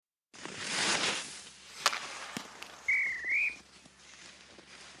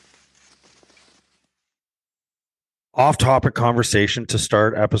Off-topic conversation to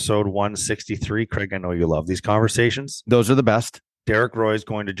start episode 163. Craig, I know you love these conversations. Those are the best. Derek Roy is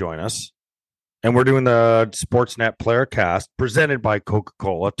going to join us, and we're doing the Sportsnet Player Cast presented by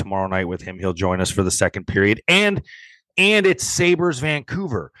Coca-Cola tomorrow night with him. He'll join us for the second period, and it's Sabres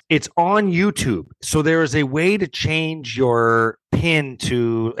Vancouver. It's on YouTube, so there is a way to change your pin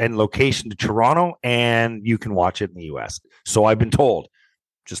to and location to Toronto, and you can watch it in the US. So I've been told.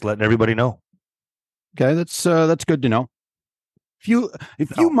 Just letting everybody know. Okay, that's good to know. A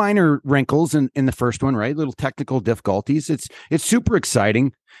few minor wrinkles in the first one, right? Little technical difficulties. It's super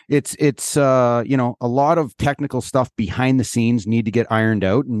exciting. It's a lot of technical stuff behind the scenes need to get ironed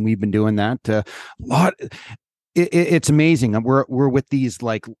out, and we've been doing that. It's amazing. We're with these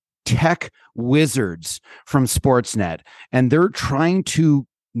like tech wizards from Sportsnet, and they're trying to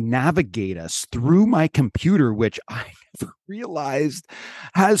navigate us through my computer, which I never realized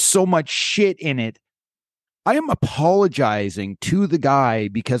has so much shit in it. I am apologizing to the guy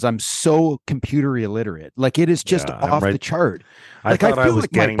because I'm so computer illiterate. Like, it is just off the chart. I thought I was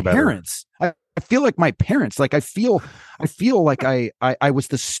like getting my parents. I feel like my parents. Like, I feel like I was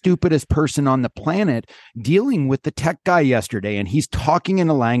the stupidest person on the planet dealing with the tech guy yesterday, and he's talking in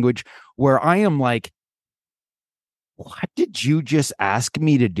a language where I am like, what did you just ask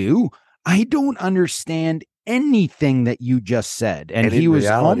me to do? I don't understand anything that you just said. And he was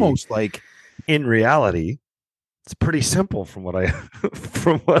almost like, in reality, it's pretty simple from what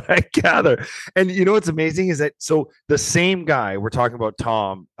I gather. And you know what's amazing is that so the same guy we're talking about,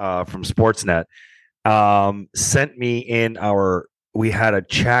 Tom from Sportsnet, sent me we had a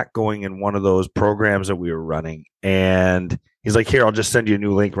chat going in one of those programs that we were running, and he's like, here, I'll just send you a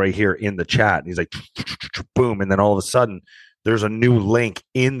new link right here in the chat. And he's like, boom, and then all of a sudden there's a new link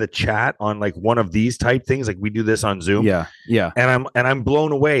in the chat on like one of these type things. Like we do this on Zoom. Yeah. And I'm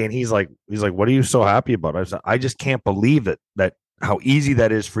blown away. And he's like, what are you so happy about? I just can't believe that how easy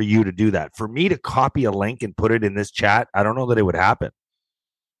that is for you to do that. For me to copy a link and put it in this chat, I don't know that it would happen.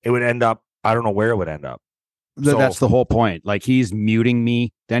 It would end up, I don't know where it would end up. That's the whole point. Like, he's muting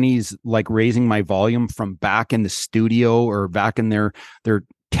me. Then he's like raising my volume from back in the studio or back in their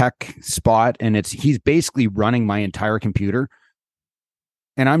tech spot, and he's basically running my entire computer,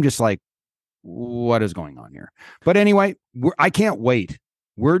 and I'm just like, what is going on here? But anyway, I can't wait.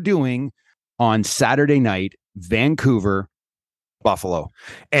 We're doing on Saturday night Vancouver, Buffalo,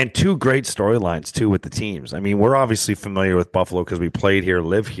 and two great storylines too with the teams. I mean, we're obviously familiar with Buffalo because we played here,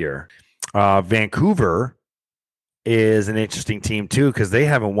 live here. Vancouver is an interesting team too because they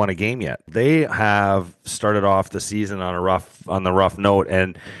haven't won a game yet. They have started off the season on the rough note,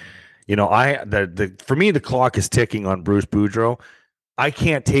 and you know, for me the clock is ticking on Bruce Boudreau. I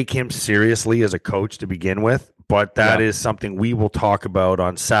can't take him seriously as a coach to begin with, but that is something we will talk about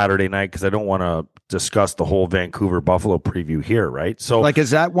on Saturday night because I don't want to discuss the whole Vancouver Buffalo preview here, right? So, like,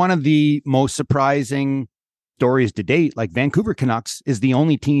 is that one of the most surprising stories to date? Like, Vancouver Canucks is the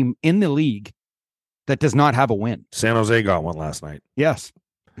only team in the league that does not have a win. San Jose got one last night. Yes.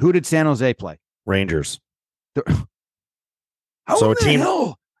 Who did San Jose play? Rangers. How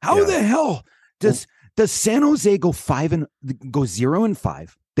the hell does San Jose go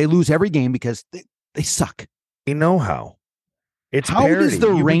 0-5? They lose every game because they suck. They know how. It's how parody. Does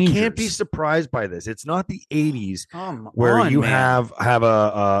the Rangers? You can't be surprised by this. It's not the 80s where you have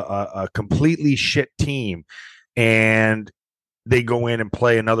a completely shit team and they go in and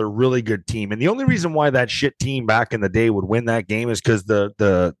play another really good team. And the only reason why that shit team back in the day would win that game is because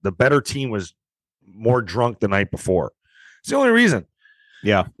the better team was more drunk the night before. It's the only reason.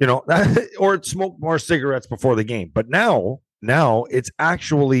 Yeah. You know, or smoked more cigarettes before the game. But now it's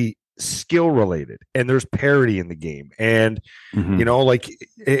actually skill related and there's parity in the game. And, you know, like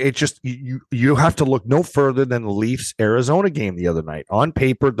it just, you have to look no further than the Leafs Arizona game the other night. On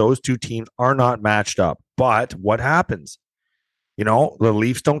paper, those two teams are not matched up. But what happens? You know, the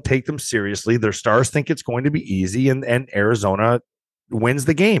Leafs don't take them seriously. Their stars think it's going to be easy, and Arizona wins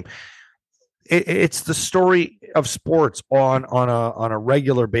the game. It's the story of sports on a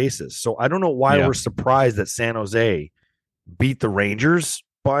regular basis. So I don't know why we're surprised that San Jose beat the Rangers,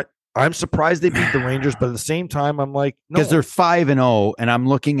 but I'm surprised they beat the Rangers. But at the same time, I'm like, because they're 5-0, and I'm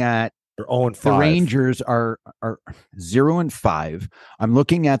looking at they're 0-5. The Rangers are 0-5. I'm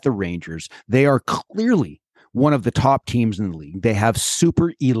looking at the Rangers. They are clearly one of the top teams in the league. They have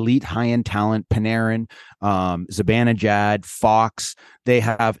super elite high-end talent, Panarin, Zibanejad, Fox. They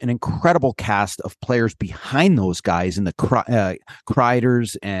have an incredible cast of players behind those guys in the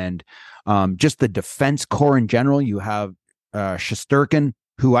Kreiders and just the defense core in general. You have Shesterkin,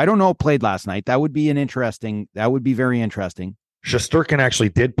 who I don't know played last night. That would be very interesting. Shesterkin actually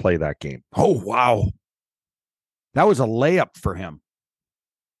did play that game. Oh, wow. That was a layup for him.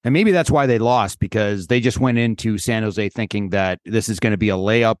 And maybe that's why they lost, because they just went into San Jose thinking that this is going to be a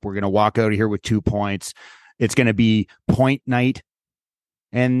layup. We're going to walk out of here with 2 points. It's going to be point night.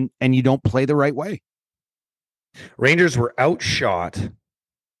 And you don't play the right way. Rangers were outshot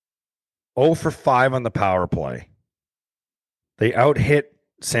 0 for 5 on the power play. They out-hit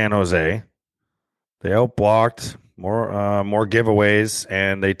San Jose. They outblocked more giveaways,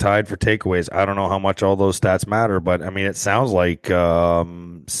 and they tied for takeaways. I don't know how much all those stats matter, but I mean, it sounds like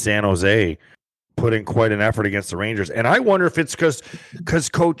San Jose put in quite an effort against the Rangers. And I wonder if it's because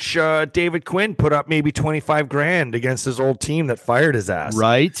Coach David Quinn put up maybe $25,000 against his old team that fired his ass.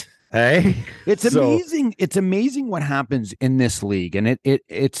 Right. Hey, it's amazing. It's amazing what happens in this league, and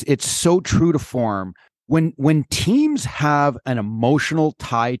it's so true to form. When teams have an emotional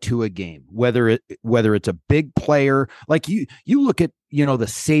tie to a game, whether it's a big player, like you look at, the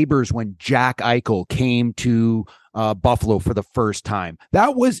Sabres when Jack Eichel came to Buffalo for the first time,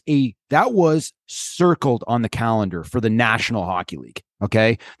 that was circled on the calendar for the National Hockey League.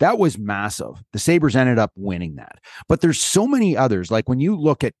 Okay. That was massive. The Sabres ended up winning that, but there's so many others. Like when you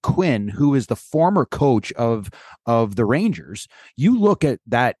look at Quinn, who is the former coach of the Rangers, you look at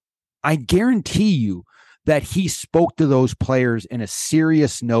that, I guarantee you that he spoke to those players in a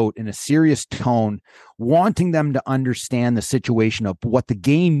serious note, in a serious tone, wanting them to understand the situation of what the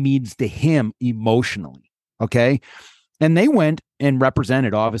game means to him emotionally. Okay. And they went and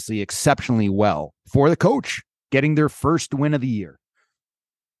represented, obviously, exceptionally well for the coach, getting their first win of the year.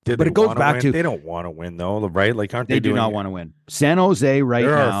 But it goes back to, they don't want to win, though, right? Like, aren't they? They do not want to win. San Jose right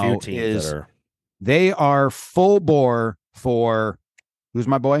now, a few teams they are full bore for, who's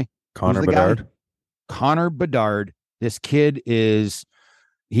my boy? Connor Bedard. Connor Bedard. This kid is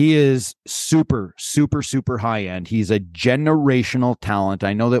super, super, super high end. He's a generational talent.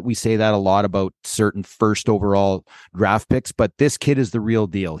 I know that we say that a lot about certain first overall draft picks, but this kid is the real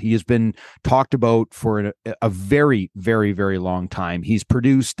deal. He has been talked about for a very, very, very long time. He's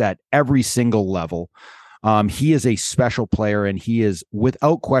produced at every single level. He is a special player, and he is,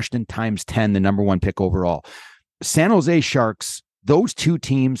 without question, times 10, the number 1 pick overall. San Jose Sharks, those two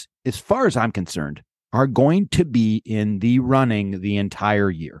teams, as far as I'm concerned, are going to be in the running the entire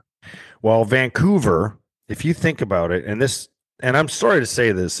year. Well, Vancouver, if you think about it, and I'm sorry to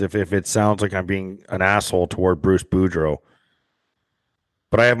say this if it sounds like I'm being an asshole toward Bruce Boudreau,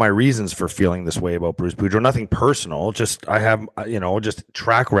 but I have my reasons for feeling this way about Bruce Boudreau. Nothing personal, just I have, just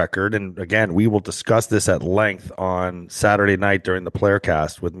track record. And again, we will discuss this at length on Saturday night during the Player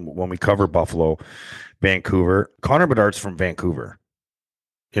Cast when we cover Buffalo, Vancouver. Connor Bedard's from Vancouver.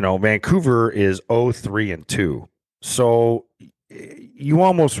 Vancouver is 0-3-2. So you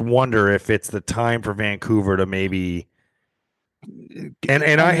almost wonder if it's the time for Vancouver to maybe.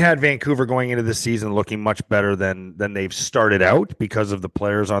 And I had Vancouver going into the season looking much better than they've started out because of the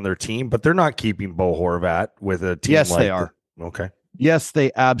players on their team, but they're not keeping Bo Horvat with a team. Yes, they are. Okay. Yes,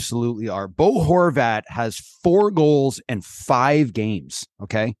 they absolutely are. Bo Horvat has 4 goals in 5 games.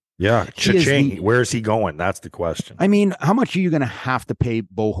 Okay. Yeah, cha-ching. Where is he going? That's the question. I mean, how much are you going to have to pay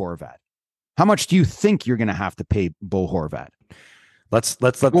Bo Horvat? How much do you think you're going to have to pay Bo Horvat? Let's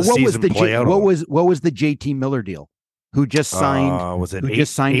let the season play out. What was the JT Miller deal? Who just signed? Was it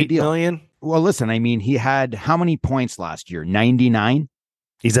 $8 deal? Million? Well, listen. I mean, he had how many points last year? 99.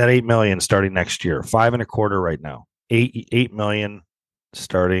 He's at $8 million starting next year. 5.25 right now. $8 million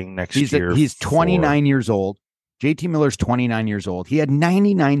starting next year. He's 29 years old. JT Miller's 29 years old. He had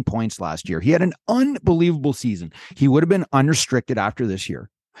 99 points last year. He had an unbelievable season. He would have been unrestricted after this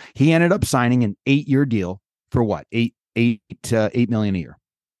year. He ended up signing an 8-year deal for what? $8 million a year.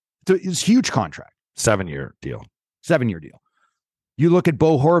 So it's a huge contract. 7-year deal. 7-year deal. You look at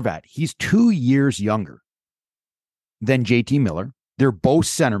Bo Horvat. He's 2 years younger than JT Miller. They're both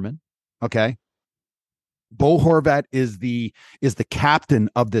centermen. Okay. Bo Horvat is the captain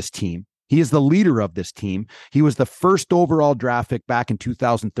of this team. He is the leader of this team. He was the first overall draft pick back in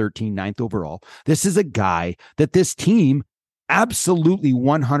 2013, 9th overall. This is a guy that this team absolutely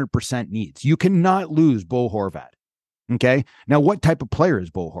 100% needs. You cannot lose Bo Horvat. Okay. Now, what type of player is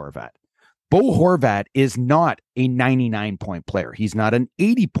Bo Horvat? Bo Horvat is not a 99-point player. He's not an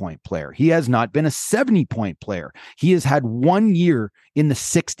 80-point player. He has not been a 70-point player. He has had 1 year in the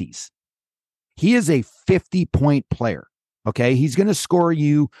 60s. He is a 50-point player. Okay. He's going to score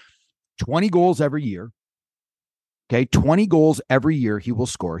you 20 goals every year. Okay. 20 goals every year he will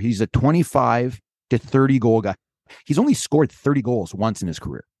score. He's a 25 to 30 goal guy. He's only scored 30 goals once in his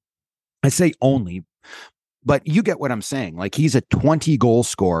career. I say only, but you get what I'm saying. Like, he's a 20 goal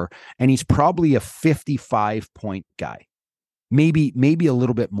scorer, and he's probably a 55 point guy. Maybe a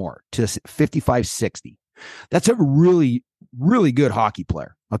little bit more to 55, 60. That's a really, really good hockey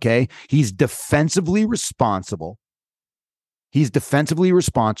player. Okay. He's defensively responsible. He's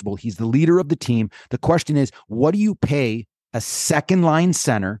the leader of the team. The question is, what do you pay a second line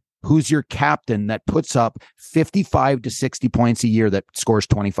center who's your captain that puts up 55 to 60 points a year that scores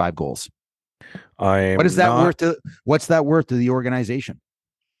 25 goals? What's that worth to the organization?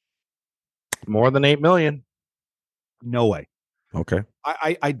 More than $8 million. No way. Okay.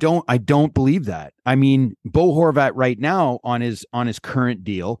 I don't believe that. I mean, Bo Horvat right now on his current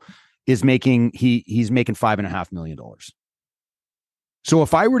deal is making $5.5 million. So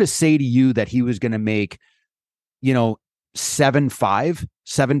if I were to say to you that he was going to make,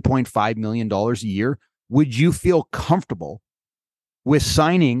 $7.5 million a year, would you feel comfortable with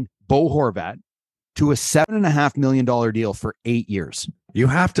signing Bo Horvat to a $7.5 million deal for 8 years? You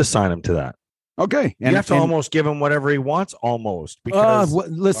have to sign him to that. Okay. You have to almost give him whatever he wants, almost. Because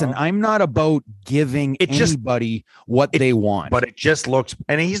listen, I'm not about giving anybody what they want. But it just looks,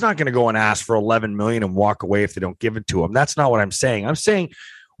 and he's not going to go and ask for $11 million and walk away if they don't give it to him. That's not what I'm saying. I'm saying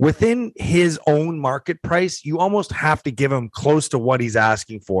within his own market price, you almost have to give him close to what he's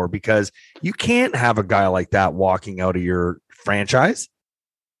asking for, because you can't have a guy like that walking out of your franchise.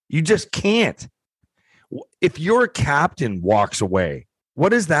 You just can't. If your captain walks away, what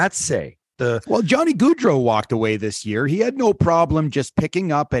does that say? Well, Johnny Gaudreau walked away this year. He had no problem just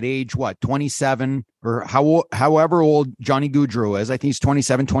picking up at age, 27 or however old Johnny Gaudreau is. I think he's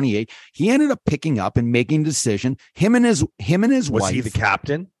 27, 28. He ended up picking up and making a decision. Him and his wife. Was he the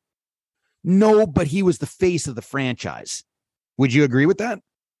captain? No, but he was the face of the franchise. Would you agree with that?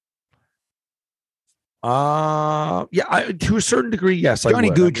 Yeah, to a certain degree, yes.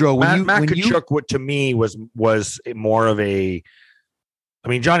 Johnny Gaudreau, Matt Tkachuk, to me was more of a. I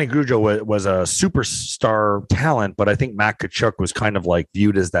mean, Johnny Gaudreau was a superstar talent, but I think Matt Tkachuk was kind of like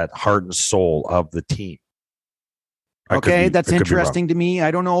viewed as that heart and soul of the team. Okay, that's interesting to me. I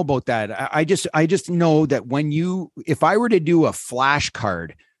don't know about that. I just know that if I were to do a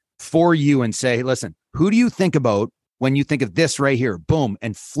flashcard for you and say, listen, who do you think about when you think of this right here? Boom,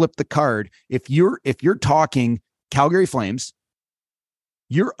 and flip the card. If you're talking Calgary Flames,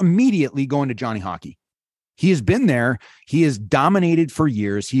 you're immediately going to Johnny Hockey. He has been there. He has dominated for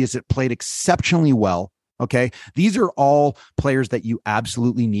years. He has played exceptionally well. Okay. These are all players that you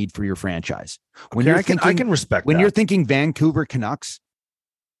absolutely need for your franchise. When I can respect when that. You're thinking Vancouver Canucks,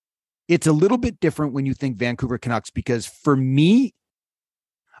 it's a little bit different when you think Vancouver Canucks, because for me,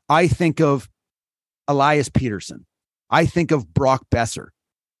 I think of Elias Peterson. I think of Brock Besser.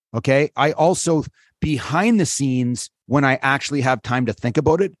 Okay. I also, behind the scenes, when I actually have time to think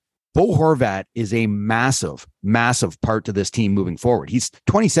about it, Bo Horvat is a massive, massive part to this team moving forward. He's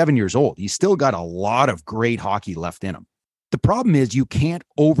 27 years old. He's still got a lot of great hockey left in him. The problem is you can't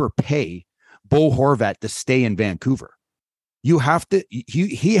overpay Bo Horvat to stay in Vancouver. You have to,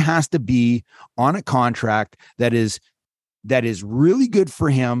 he has to be on a contract that is really good for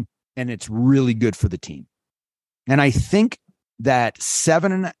him, and it's really good for the team. And I think that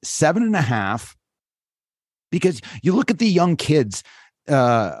 7.5, because you look at the young kids,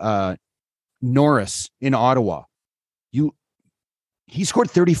 Norris in Ottawa, he scored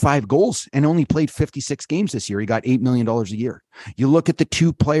 35 goals and only played 56 games this year. He got $8 million a year. You look at the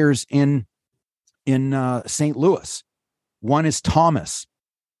two players in St. Louis. One is Thomas.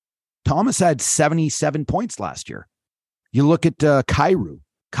 Thomas had 77 points last year. You look at Kyrou.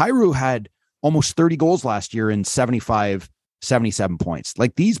 Kyrou had almost 30 goals last year in 77 points.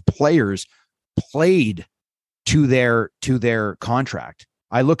 Like, these players played to their contract.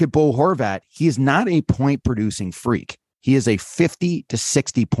 I look at Bo Horvat. He is not a point producing freak. He is a 50 to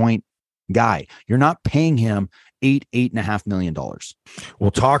 60 point guy. You're not paying him $8.5 million.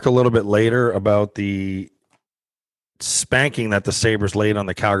 We'll talk a little bit later about the spanking that the Sabres laid on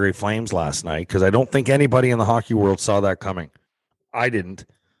the Calgary Flames last night, because I don't think anybody in the hockey world saw that coming. I didn't.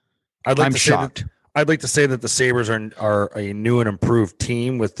 I'm shocked. I'd like to say that the Sabres are a new and improved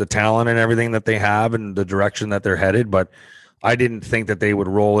team with the talent and everything that they have and the direction that they're headed, but I didn't think that they would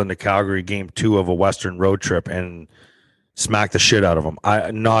roll into Calgary game 2 of a Western road trip and smack the shit out of them.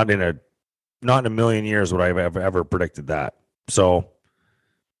 Not in a million years would I have ever predicted that. So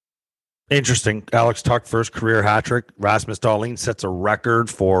interesting. Alex Tuch, first career hat trick. Rasmus Dahlin sets a record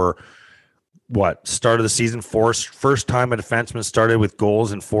for start of the season. First time a defenseman started with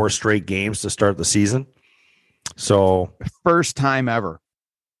goals in 4 straight games to start the season. So first time ever.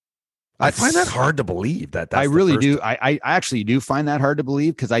 I find that hard to believe. That's I really do. I actually do find that hard to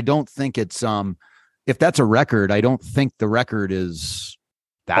believe, because I don't think it's if that's a record, I don't think the record is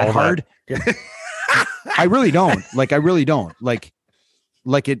that hard. I really don't. I really don't.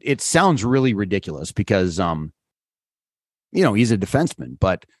 like it sounds really ridiculous because he's a defenseman,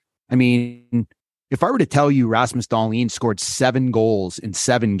 but I mean, if I were to tell you Rasmus Dahlin scored 7 goals in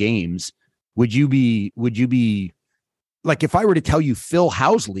 7 games, would you be like, if I were to tell you Phil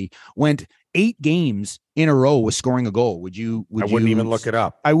Housley went 8 games in a row with scoring a goal, I wouldn't even look it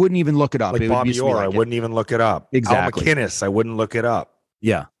up. I wouldn't even look it up. Like it Bobby would Orr, I wouldn't even look it up. Exactly. Al McInnes, I wouldn't look it up.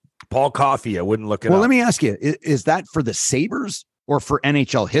 Yeah. Paul Coffey, I wouldn't look it up. Well, let me ask you, is that for the Sabres or for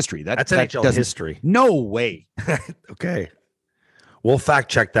NHL history? That's NHL history. No way. Okay. We'll fact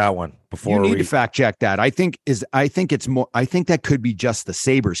check that one before you need to fact check that. I think that could be just the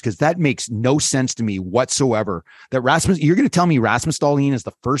Sabres, because that makes no sense to me whatsoever. That you're going to tell me Rasmus Dahlin is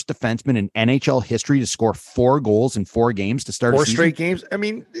the first defenseman in NHL history to score 4 goals in 4 games to start 4 a season? straight games. I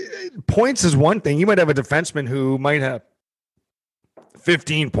mean, points is one thing. You might have a defenseman who might have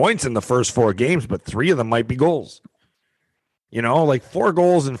 15 points in the first 4 games, but 3 of them might be goals. Like 4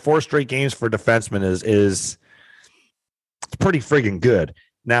 goals in 4 straight games for defensemen is it's pretty friggin' good.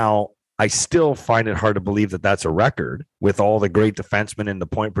 Now, I still find it hard to believe that that's a record with all the great defensemen and the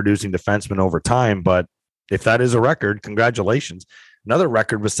point-producing defensemen over time. But if that is a record, congratulations. Another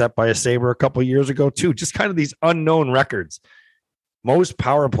record was set by a Sabre a couple of years ago, too. Just kind of these unknown records. Most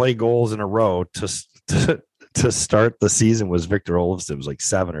power play goals in a row to start the season was Victor Olofsson. It was like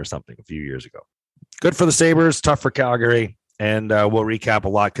 7 or something a few years ago. Good for the Sabres, tough for Calgary. And we'll recap a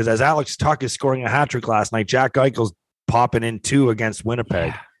lot because as Alex Tuch is scoring a hat trick last night, Jack Eichel's popping in 2 against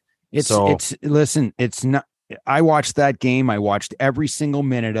Winnipeg. It's not. I watched that game. I watched every single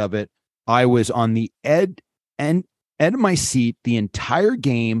minute of it. I was on the edge of my seat the entire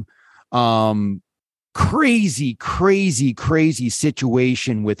game. Crazy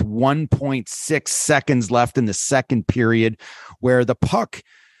situation with 1.6 seconds left in the second period, where the puck,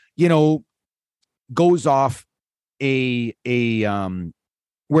 goes off where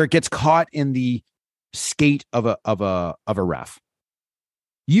it gets caught in the skate of a ref.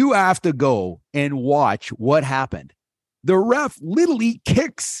 You have to go and watch what happened. The ref literally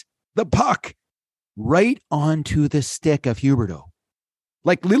kicks the puck right onto the stick of Huberdeau.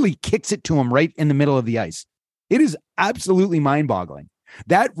 Like literally kicks it to him right in the middle of the ice. It is absolutely mind-boggling.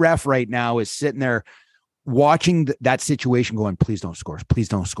 That ref right now is sitting there watching that situation going, please don't score. Please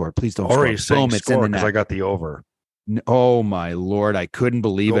don't score. Please don't score. Boom, it's in the net. I got the over. Oh my Lord. I couldn't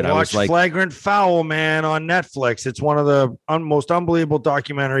believe it. I was like, Flagrant Foul, man, on Netflix. It's one of the most unbelievable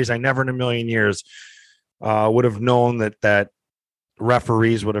documentaries. I never in a million years would have known that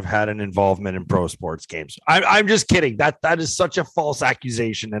referees would have had an involvement in pro sports games. I'm just kidding. That is such a false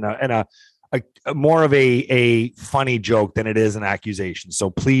accusation and a more of a funny joke than it is an accusation.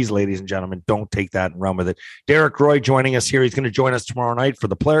 So please, ladies and gentlemen, don't take that and run with it. Derek Roy joining us here. He's going to join us tomorrow night for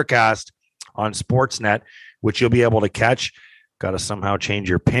the Playercast on Sportsnet, which you'll be able to catch. Got to somehow change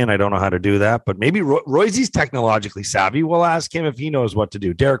your pin. I don't know how to do that, but maybe Roy's technologically savvy. We'll ask him if he knows what to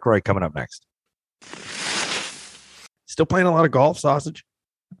do. Derek Roy coming up next. Still playing a lot of golf, Sausage?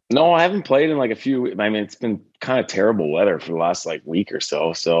 No, I haven't played in like a few. I mean, it's been kind of terrible weather for the last like week or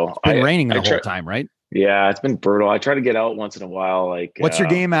so. So it's been raining the whole time, right? Yeah, it's been brutal. I try to get out once in a while. Like, what's your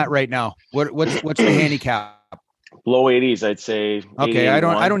game at right now? What's the handicap? Low 80s, I'd say. Okay, I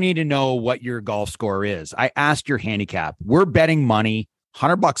don't need to know what your golf score is. I asked your handicap. We're betting money,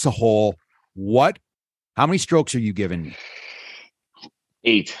 $100 a hole. How many strokes are you giving me?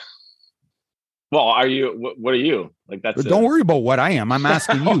 8. Well, are you? What are you? Like that's. Don't worry about what I am. I'm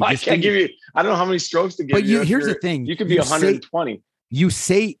asking you. I can't give you. I don't know how many strokes to give. But here's the thing. You could be 120. You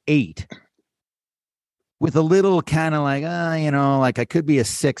say 8 with a little kind of like, like I could be a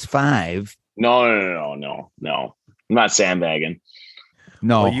 6'5". No. I'm not sandbagging.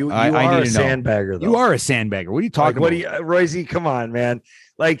 No, well, you are a sandbagger, though. You are a sandbagger. What are you talking about? Royce, come on, man.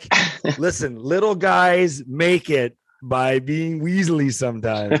 Like, listen, little guys make it by being weaselly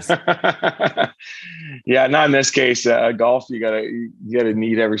sometimes. Yeah, not in this case. Golf, you gotta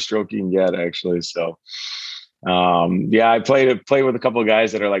need every stroke you can get, actually. So, I play with a couple of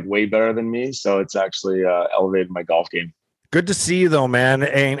guys that are like way better than me. So it's actually elevated my golf game. Good to see you, though, man,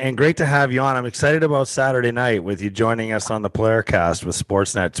 and great to have you on. I'm excited about Saturday night with you joining us on the Playercast with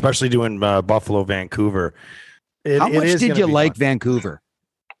Sportsnet, especially doing Buffalo, Vancouver. How much did you like Vancouver?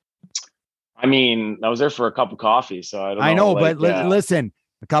 I mean, I was there for a cup of coffee, so I don't know. I know, but listen,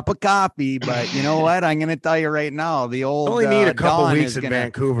 a cup of coffee, but you know what? I'm going to tell you right now, the old only need a couple weeks in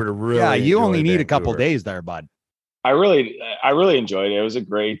Vancouver to really. Yeah, you only need a couple days there, bud. I really enjoyed it. It was a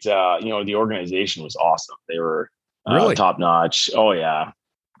great, the organization was awesome. They were really top notch. Oh yeah.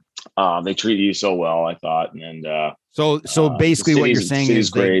 They treated you so well, I thought. And so basically what you're saying is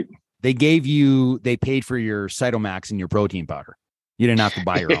great. They paid for your Cytomax and your protein powder. You didn't have to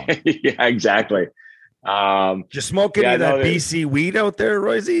buy your own. Yeah, exactly. Just smoke any of that BC weed out there,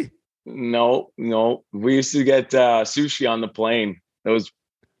 Royce? No. We used to get sushi on the plane. It was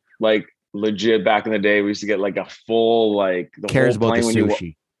like legit back in the day. We used to get like a full the cares whole about plane the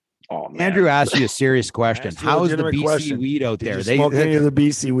sushi. Oh, man. Andrew asked you a serious question. How's the BC weed out there? They smoke any of the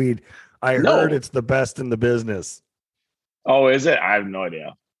BC weed? I heard it's the best in the business. Oh, is it? I have no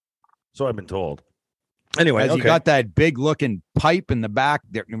idea. So I've been told. Anyway, you got that big looking pipe in the back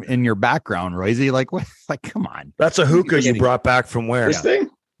there in your background, Royce. Like what? Like, come on. That's a hookah you brought back from where? This thing?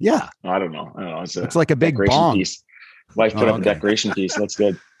 Yeah. I don't know. It's like a big bong piece. Wife put up a decoration piece. That's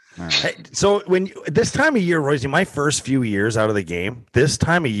good. Right. Hey, so this time of year, Royce, my first few years out of the game, this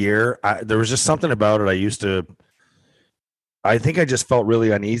time of year, there was just something about it. I think I just felt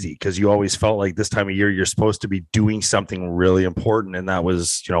really uneasy because you always felt like this time of year you're supposed to be doing something really important, and that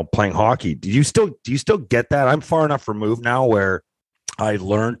was playing hockey. Do you still get that? I'm far enough removed now where I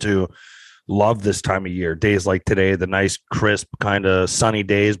learned to love this time of year. Days like today, the nice, crisp, kind of sunny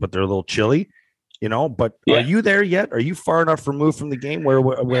days, but they're a little chilly. But Are you there yet? Are you far enough removed from the game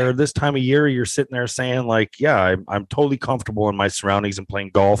where this time of year you're sitting there saying like, yeah, I'm totally comfortable in my surroundings and playing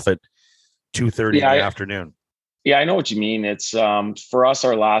golf at 2:30 in the afternoon? Yeah, I know what you mean. It's for us,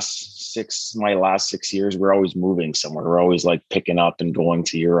 my last 6 years, we're always moving somewhere. We're always like picking up and going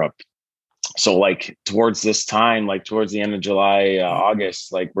to Europe. So like towards this time, like towards the end of July,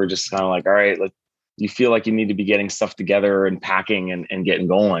 August, like we're just kind of like, all right, you feel like you need to be getting stuff together and packing and getting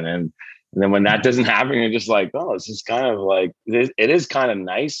going. And then when that doesn't happen, you're just like, oh, it's just kind of like, it is kind of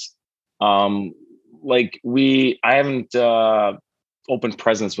nice. I haven't opened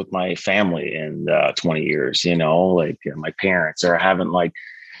presents with my family in 20 years, my parents, or I haven't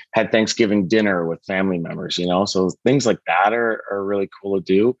had Thanksgiving dinner with family members, so things like that are really cool to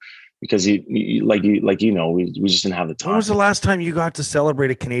do because we just didn't have the time. When was the last time you got to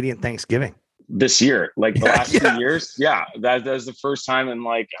celebrate a Canadian Thanksgiving? This year, the last 2 years. Yeah. That was the first time in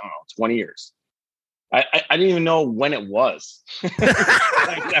 20 years. I didn't even know when it was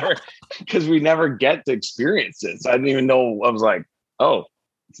because we never get to experience it. So I didn't even know. I was like, oh,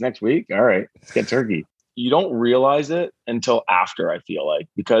 it's next week. All right, let's get turkey. You don't realize it until after, I feel like,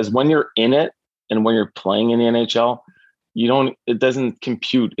 because when you're in it and when you're playing in the NHL, it doesn't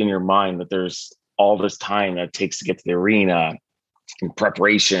compute in your mind that there's all this time that it takes to get to the arena and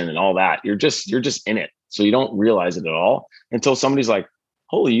preparation and all that. You're just in it. So you don't realize it at all until somebody's like,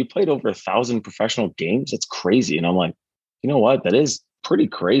 holy, you played over 1,000 professional games. That's crazy. And I'm like, you know what? That is pretty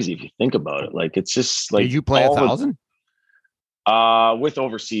crazy if you think about it. Like, it's just like, did you play 1,000? With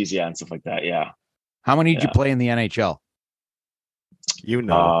overseas, and stuff like that. Yeah. How many did you play in the NHL? You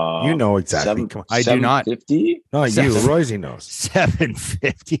know exactly. I do not. 750? No, you, Royce knows.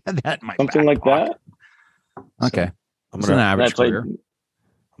 750. That might something like pocket. That. Okay. So, I'm gonna average career. I'm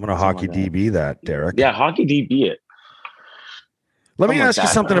gonna hockey like DB that, Derek. Yeah, hockey DB it. Let me ask you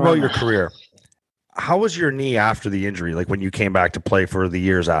something about your career. How was your knee after the injury? Like when you came back to play for the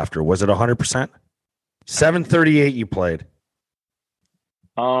years after, was it 100%? 738 you played.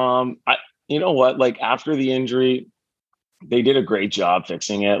 You know what? Like after the injury, they did a great job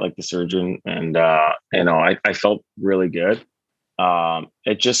fixing it, like the surgeon, and I felt really good.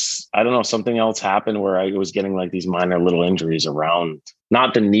 It just, I don't know, something else happened where I was getting like these minor little injuries around,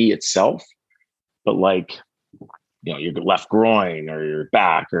 not the knee itself, but like, your left groin or your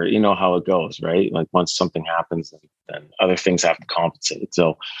back, or how it goes, right? Like once something happens, then other things have to compensate.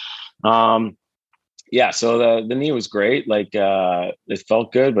 So, so the knee was great. Like it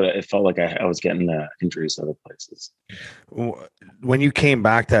felt good, but it felt like I was getting injuries other places. When you came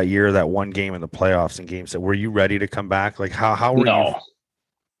back that year, that one game in the playoffs and games, were you ready to come back? Like how were you?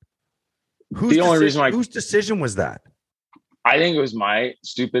 Whose decision was that? I think it was my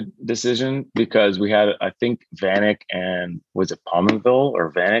stupid decision because we had, I think Vanek and was it Pominville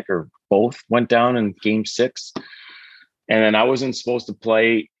or Vanek or both went down in game 6. And then I wasn't supposed to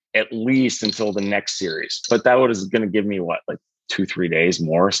play at least until the next series, but that was going to give me like 2-3 days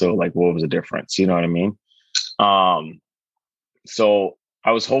more. So like, what was the difference? You know what I mean? So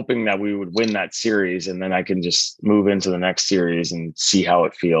I was hoping that we would win that series and then I can just move into the next series and see how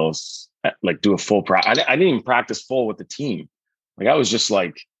it feels. Like do a full practice. I didn't even practice full with the team. Like I was just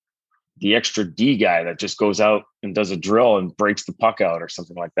like the extra D guy that just goes out and does a drill and breaks the puck out or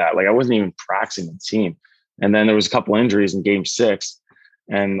something like that. Like I wasn't even practicing the team. And then there was a couple injuries in game 6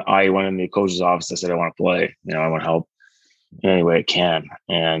 and I went in the coach's office. I said, I want to play, I want to help any way I can.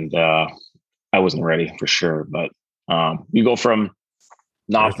 And I wasn't ready for sure. But you go from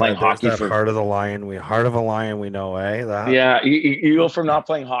not playing hockey for heart of a lion, we know, eh? Yeah, you go from not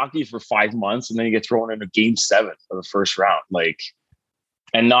playing hockey for 5 months and then you get thrown into game 7 for the first round. Like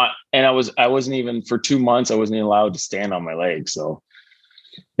and I wasn't even for 2 months. I wasn't even allowed to stand on my legs. So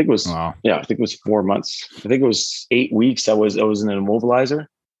I think it was, Wow. I think it was 4 months. I think it was 8 weeks. I was in an immobilizer.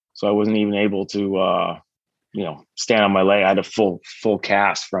 So I wasn't even able to, stand on my leg. I had a full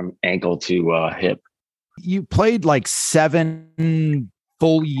cast from ankle to hip. You played like 7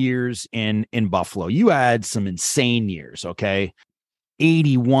 full years in Buffalo. You had some insane years. Okay.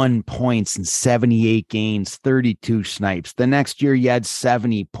 81 points and 78 games, 32 snipes. The next year you had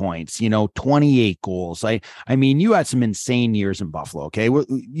 70 points, 28 goals. I mean, you had some insane years in Buffalo. Okay.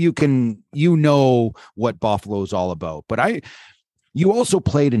 You know what Buffalo is all about, but you also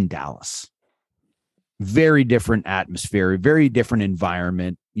played in Dallas. Very different atmosphere, very different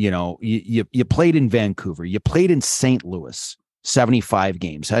environment. You played in Vancouver, you played in St. Louis, 75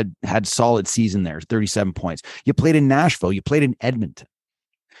 games, had solid season there, 37 points. You played in Nashville, you played in Edmonton.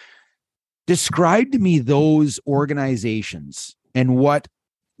 Describe to me those organizations and what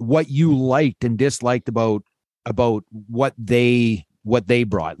you liked and disliked about what they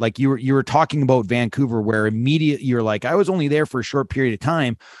brought. Like you were talking about Vancouver, where immediately you're like, I was only there for a short period of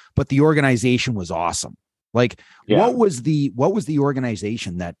time, but the organization was awesome. Like, what was the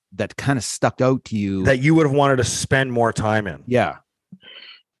organization that kind of stuck out to you that you would have wanted to spend more time in? Yeah.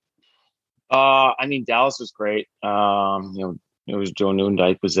 I mean, Dallas was great. It was Joe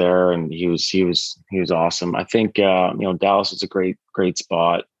Newendike was there, and he was awesome. I think Dallas was a great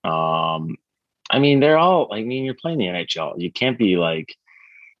spot. I mean, they're all. I mean, you're playing the NHL. You can't be like.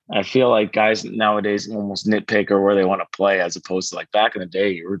 I feel like guys nowadays almost nitpick or where they want to play, as opposed to like back in the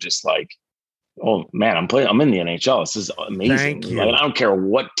day, you were just like, oh man, I'm in the NHL. This is amazing. Like, I don't care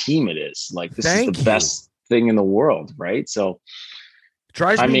what team it is. Like, this is the best thing in the world, right? So.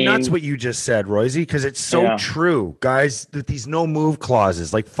 Drives me nuts what you just said, Royce, because it's so true. Guys, with these no move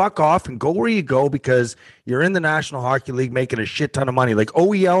clauses, like fuck off and go where you go because you're in the National Hockey League making a shit ton of money. Like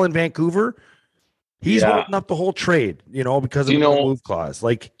OEL in Vancouver, he's holding up the whole trade, because of the no move clause.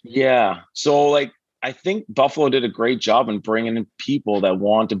 Like, so like I think Buffalo did a great job in bringing in people that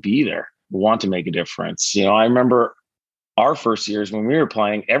want to be there, want to make a difference. I remember our first years when we were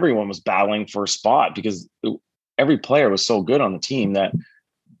playing, everyone was battling for a spot because every player was so good on the team that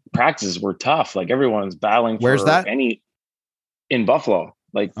practices were tough. Like everyone's battling. Where's that? In Buffalo,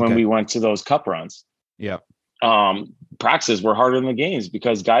 like when we went to those cup runs. Yeah. Practices were harder than the games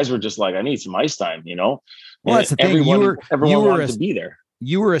because guys were just like, I need some ice time, Well, that's the thing. Everyone wanted to be there.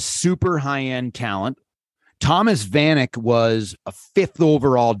 You were a super high-end talent. Thomas Vanek was a 5th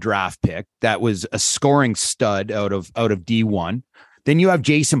overall draft pick. That was a scoring stud out of D1. Then you have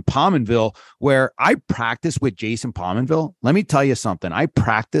Jason Pominville, where I practiced with Jason Pominville. Let me tell you something. I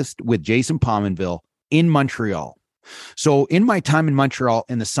practiced with Jason Pominville in Montreal. So in my time in Montreal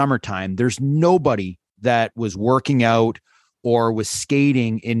in the summertime, there's nobody that was working out or was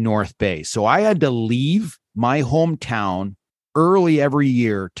skating in North Bay. So I had to leave my hometown early every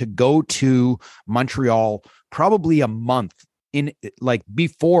year to go to Montreal probably a month in like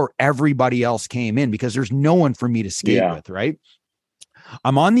before everybody else came in because there's no one for me to skate with, right?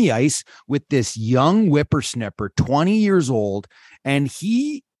 I'm on the ice with this young whippersnapper, 20 years old, and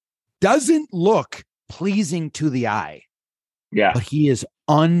he doesn't look pleasing to the eye. Yeah. But he is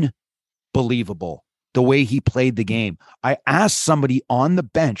unbelievable the way he played the game. I asked somebody on the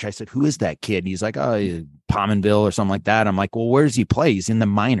bench, I said, who is that kid? And he's like, oh, Pominville or something like that. I'm like, well, where does he play? He's in the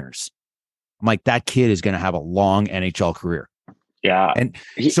minors. I'm like, that kid is going to have a long NHL career. Yeah. And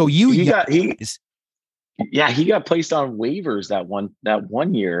he got placed on waivers that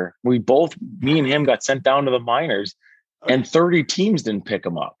one year. Me and him got sent down to the minors and 30 teams didn't pick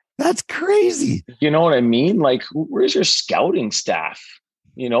him up. That's crazy. You know what I mean? Like, where's your scouting staff?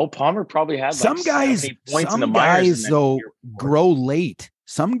 Palmer probably had some guys though grow late.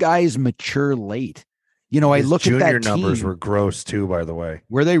 Some guys mature late. I look at that junior numbers were gross too, by the way.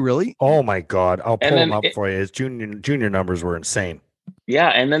 Were they really? Oh my God. I'll pull them up for you. His junior numbers were insane. Yeah.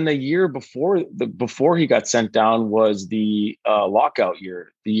 And then the year before he got sent down was the lockout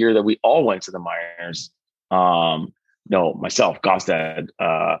year, the year that we all went to the minors. Myself, Gostad,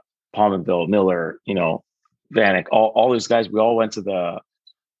 Pominville, Miller, Vanek, all those guys, we all went to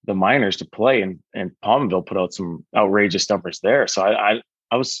the minors to play, and Pominville put out some outrageous numbers there. So I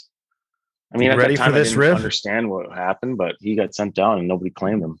was, at ready that time, for this I didn't riff? understand what happened, but he got sent down and nobody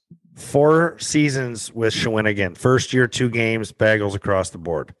claimed him. 4 seasons with Shawinigan. First year, 2 games, bagels across the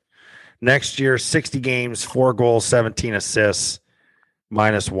board. Next year, 60 games, 4 goals, 17 assists,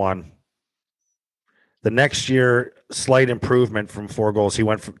 -1. The next year, slight improvement from 4 goals. He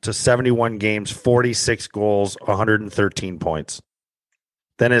went to 71 games, 46 goals, 113 points.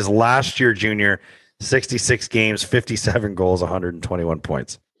 Then his last year, junior, 66 games, 57 goals, 121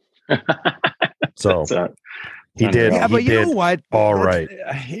 points. So he did. Yeah, but you know what? All right.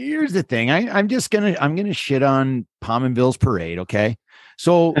 Here's the thing. I'm gonna shit on Pominville's parade. Okay.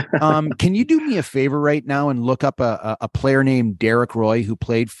 So, can you do me a favor right now and look up a player named Derek Roy who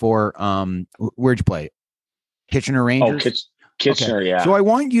played for where'd you play? Kitchener Rangers. Oh, Kitchener, okay. Yeah. So I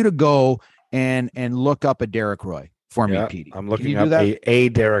want you to go and look up a Derek Roy for me, Petey. I'm looking up a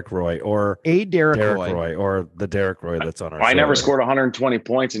Derek Roy or a Derek Roy or the Derek Roy that's on our. I never scored 120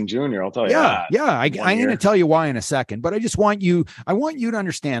 points in junior. I'll tell you that. Yeah. I'm going to tell you why in a second, but I want you to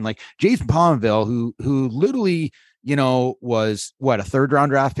understand, like Jason Pominville, who literally, was what, a 3rd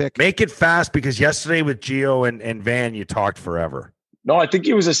round draft pick? Make it fast, because yesterday with Gio and Van, you talked forever. No, I think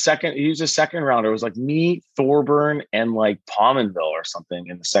he was a second rounder. It was like me, Thorburn, and like Pominville or something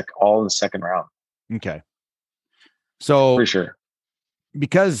all in the second round. Okay. So for sure.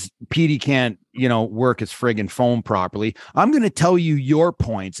 Because Petey can't, work his friggin' phone properly, I'm going to tell you your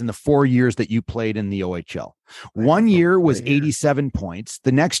points in the 4 years that you played in the OHL. 1 year was 87 points.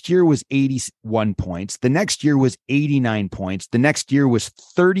 The next year was 81 points. The next year was 89 points. The next year was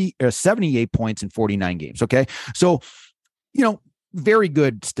 78 points in 49 games. Okay. So, very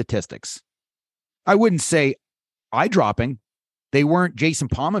good statistics. I wouldn't say eye-dropping. They weren't Jason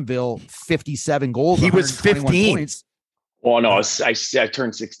Pominville, 57 goals. He was 15. Points. Well, no, I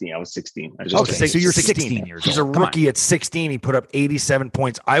turned 16. I was 16. Okay, so you're 16 years old. He's a rookie at 16. He put up 87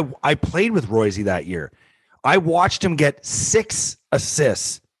 points. I played with Royce that year. I watched him get 6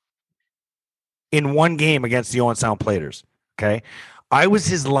 assists in one game against the Owen Sound Platers. Okay. I was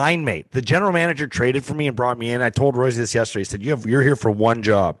his line mate. The general manager traded for me and brought me in. I told Royce this yesterday. He said, you're here for one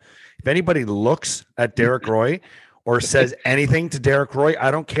job. If anybody looks at Derek Roy or says anything to Derek Roy,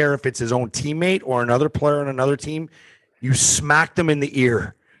 I don't care if it's his own teammate or another player on another team, you smack them in the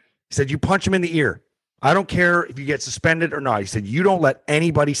ear. He said, you punch him in the ear. I don't care if you get suspended or not. He said, you don't let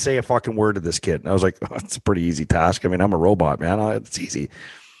anybody say a fucking word to this kid. And I was like, oh, it's a pretty easy task. I mean, I'm a robot, man. It's easy.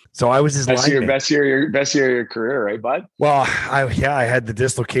 So I was his best year of your career, right, bud? Well, I had the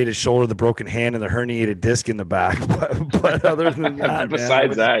dislocated shoulder, the broken hand, and the herniated disc in the back. But other than that,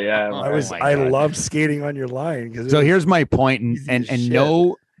 besides that, yeah, I love skating on your line. So here's my point, and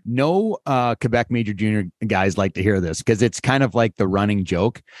no Quebec Major Junior guys like to hear this, because it's kind of like the running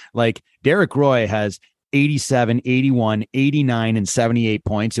joke. Like Derek Roy has 87, 81, 89, and 78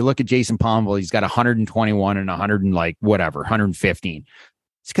 points. You look at Jason Pominville, he's got 121 and 100 and 115.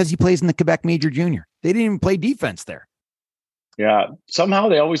 It's because he plays in the Quebec Major Junior. They didn't even play defense there. Yeah. Somehow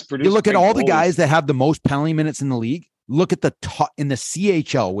they always produce. You look at all the guys that have the most penalty minutes in the league. Look at the top in the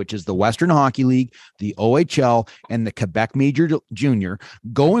CHL, which is the Western Hockey League, the OHL, and the Quebec Major Junior.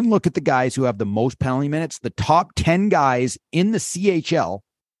 Go and look at the guys who have the most penalty minutes. The top 10 guys in the CHL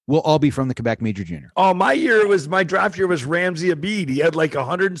will all be from the Quebec Major Junior. Oh, my draft year was Ramsey Abid. He had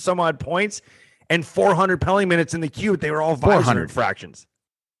 100 and some odd points and 400 penalty minutes in the queue. They were all visor infractions.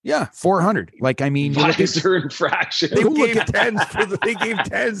 Yeah, 400. Visor infraction. They gave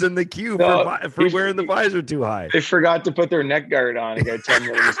 10s in the queue for wearing the visor too high. They forgot to put their neck guard on and got 10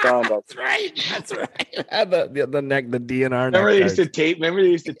 minutes misconduct. That's right. The neck, the DNR. Remember they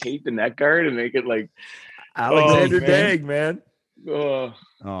used to tape the neck guard and make it like Alexander Dag, man. Oh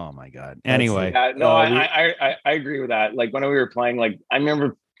my God. Anyway, I agree with that. Like when we were playing, I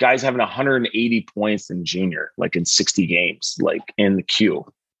remember guys having 180 points in junior, in 60 games, in the queue.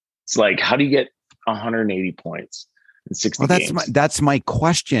 It's how do you get 180 points in 60 games? That's my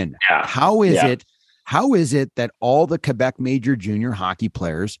question. Yeah. How is it that all the Quebec Major Junior hockey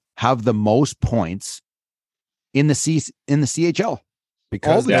players have the most points in the CHL?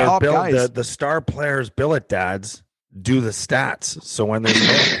 Because all the top guys, the star players, billet dads, do the stats. So when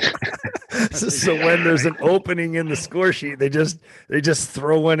there's an opening in the score sheet, they just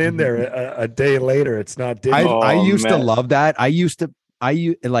throw one in there a day later. It's not. I used to love that.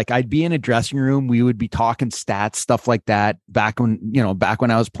 I'd be in a dressing room. We would be talking stats, stuff like that. Back when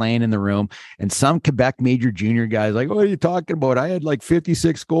I was playing in the room, and some Quebec Major Junior guys what are you talking about? I had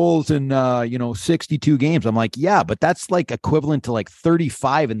 56 goals in 62 games. I'm like, yeah, but that's equivalent to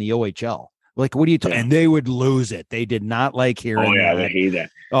 35 in the OHL. What are you talking? And they would lose it. They did not like hearing. Oh yeah, that. They hate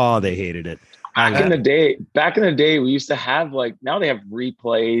that. Oh, they hated it. Back in the day, we used to have now they have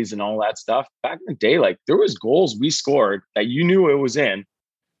replays and all that stuff. Back in the day, there was goals we scored that you knew it was in,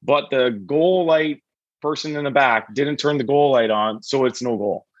 but the goal light person in the back didn't turn the goal light on, so it's no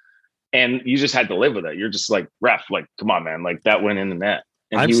goal. And you just had to live with it. You're just ref, come on, man, that went in the net.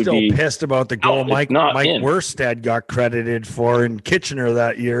 And I'm still pissed about the goal Mike Werstad got credited for in Kitchener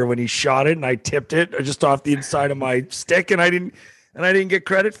that year when he shot it and I tipped it just off the inside of my stick and I didn't. and I didn't get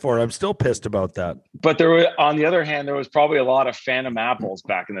credit for it. I'm still pissed about that. But there was, on the other hand, there was probably a lot of phantom apples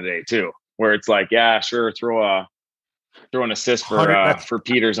back in the day too, where it's like, yeah, sure, throw an assist for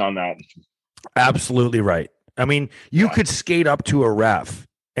Peters on that. Absolutely right. I mean, you could skate up to a ref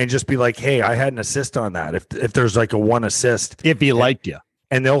and just be like, "Hey, I had an assist on that." If there's like a one assist, if he liked you,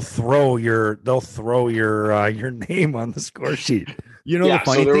 and they'll throw your name on the score sheet. You know, the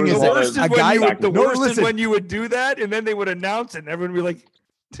funny thing is that when you would do that, and then they would announce it, and everyone would be like,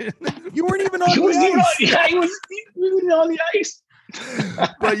 "You weren't even on the ice." He was on the ice.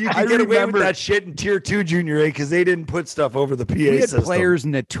 But you can get away with that shit in Tier 2 Junior A because they didn't put stuff over the PA system. Players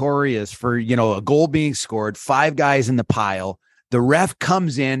notorious for, a goal being scored, 5 guys in the pile. The ref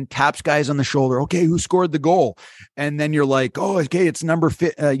comes in, taps guys on the shoulder. Okay, who scored the goal? And then you're like, oh, okay, it's number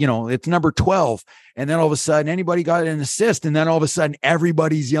it's number 12. And then all of a sudden, anybody got an assist, and then all of a sudden,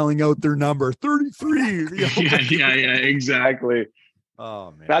 everybody's yelling out their number, 33. Yeah, exactly.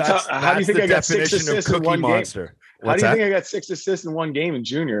 Oh man, that's how do you think I got 6 assists in one monster. Game? How do you think I got 6 assists in one game in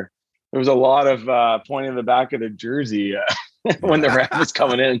junior? There was a lot of pointing in the back of the jersey when the ref was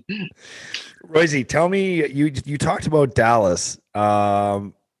coming in. Royce, tell me, you talked about Dallas.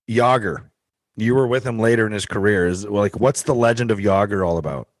 Jágr, you were with him later in his career. What's the legend of Jágr all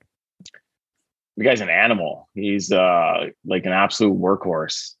about? The guy's an animal. He's like an absolute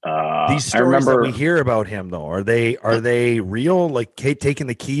workhorse. These stories that we hear about him, though, are they real? Like taking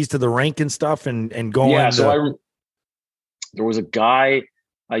the keys to the rink and stuff and going. Yeah. So there was a guy,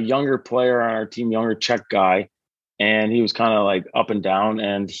 a younger player on our team, younger Czech guy, and he was kind of like up and down.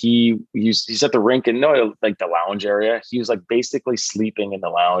 And he's at the rink and like the lounge area. He was like basically sleeping in the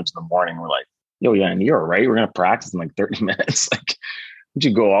lounge in the morning. We're like, yo, yeah, and you're all right. We're gonna practice in like 30 minutes. Like, did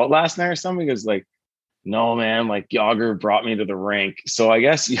you go out last night or something? Because like, no, man, like Jágr brought me to the rink. So I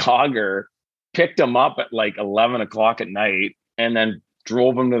guess Jágr picked him up at like 11 o'clock at night and then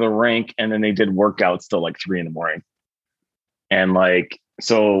drove him to the rink. And then they did workouts till like 3 a.m. And like,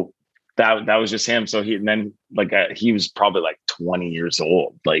 so that was just him. So he was probably like 20 years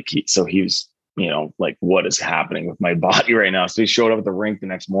old. Like, he was, like, what is happening with my body right now? So he showed up at the rink the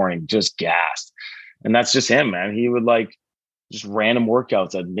next morning, just gassed. And that's just him, man. He would like just random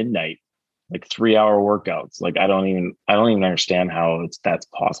workouts at midnight, like 3-hour workouts. Like, I don't even understand how that's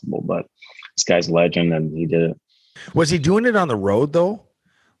possible, but this guy's a legend and he did it. Was he doing it on the road though?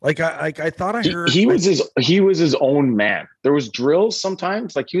 Like I thought I heard he was his own man. There was drills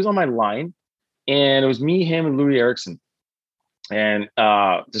sometimes, like he was on my line and it was me, him, and Louis Eriksson. And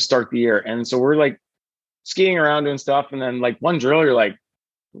to start the year. And so we're like skating around doing stuff. And then like one drill, you're like,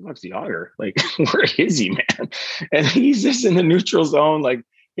 what's the Jágr? Like, where is he, man? And he's just in the neutral zone. Like,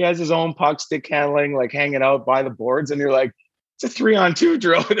 he has his own puck stick handling, like hanging out by the boards. And you're like, it's a 3-on-2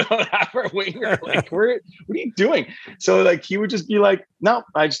 drill. We don't have our winger. Like, what are you doing? So like, he would just be like, no,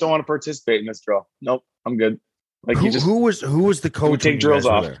 I just don't want to participate in this drill. Nope, I'm good. Like, who was the coach? Take drills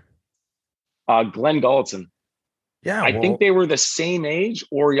off. Glenn Gulletson. Yeah, I think they were the same age,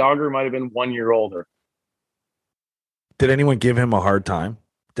 or Jágr might have been 1 year older. Did anyone give him a hard time?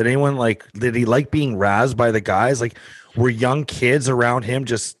 Did he like being razzed by the guys? Like, were young kids around him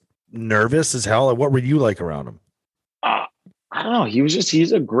just nervous as hell? What were you like around him? I don't know. He's just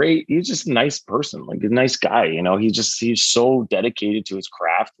a nice person, like a nice guy. He's so dedicated to his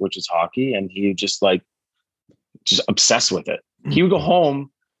craft, which is hockey. And he just obsessed with it. Mm-hmm. He would go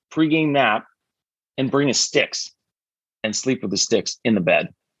home, pregame nap, and bring his sticks and sleep with the sticks in the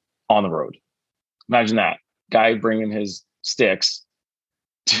bed on the road. Imagine that guy bringing his sticks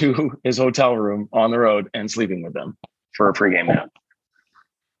to his hotel room on the road and sleeping with them for a pregame nap.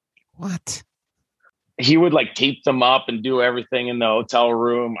 What? He would like tape them up and do everything in the hotel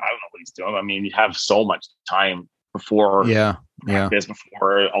room. I don't know what he's doing. I mean, you have so much time before practice,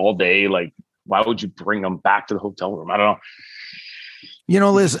 before all day. Like, why would you bring them back to the hotel room? I don't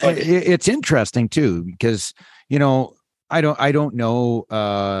know. Liz, it's interesting too, because, I don't know.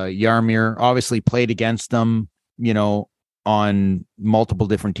 Jaromir obviously played against them, on multiple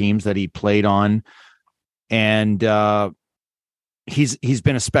different teams that he played on. And, he's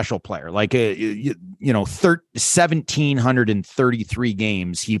been a special player, like 1,733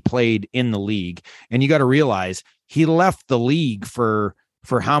 games he played in the league. And you got to realize he left the league for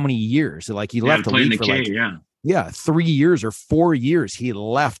how many years? Like, he left the league for 3 years or 4 years. He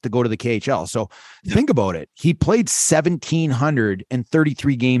left to go to the KHL. So think about it. He played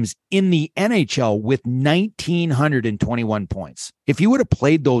 1,733 games in the NHL with 1,921 points. If he would have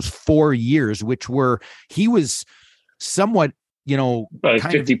played those 4 years, he was somewhat, like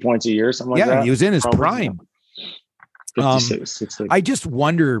 50 points a year, something like that. Yeah, he was in his prime. 56, 60. I just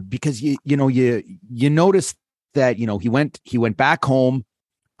wonder, because you notice that, he went back home.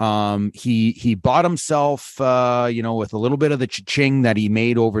 He bought himself, with a little bit of the cha-ching that he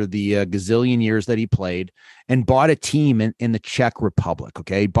made over the gazillion years that he played, and bought a team in the Czech Republic.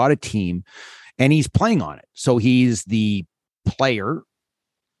 Okay. He bought a team and he's playing on it. So he's the player,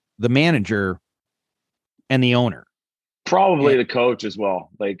 the manager, and the owner. Probably the coach as well.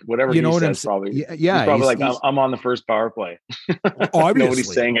 Like whatever he says, probably. Yeah. He's probably like, I'm on the first power play. Obviously.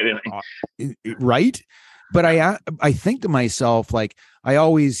 Nobody's saying anything. Right. But I think to myself, like, I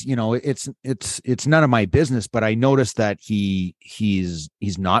always, it's none of my business, but I noticed that he's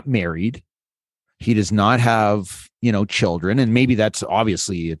not married. He does not have, children, and maybe that's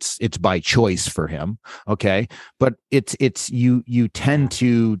obviously it's by choice for him. Okay. But you tend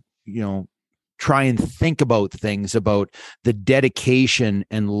to, try and think about things, about the dedication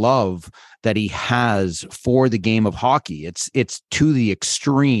and love that he has for the game of hockey. It's to the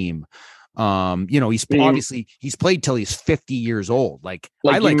extreme. He's played till he's 50 years old. Like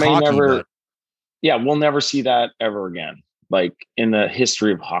I like hockey, we'll never see that ever again. Like in the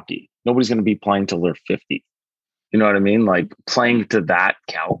history of hockey, nobody's going to be playing till they're 50. You know what I mean? Like playing to that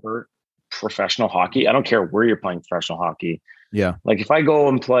caliber, professional hockey. I don't care where you're playing professional hockey. Yeah. Like if I go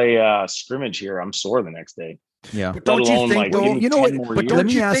and play scrimmage here, I'm sore the next day. Yeah. But don't you think, don't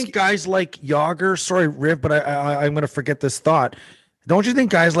you think guys like Yager, sorry, Riv, but I'm going to forget this thought. Don't you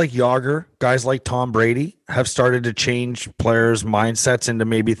think guys like Yager, guys like Tom Brady have started to change players' mindsets into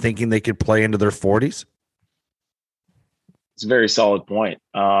maybe thinking they could play into their 40s? It's a very solid point.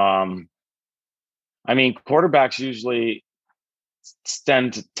 Quarterbacks usually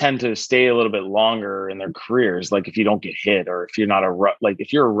tend to stay a little bit longer in their careers. Like if you don't get hit, or if you're not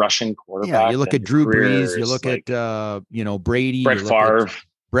if you're a Russian quarterback. Yeah, you look at Drew Brees, you look at Brady,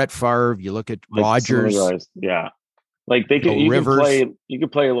 Brett Favre, you look at Rodgers. Yeah. Like you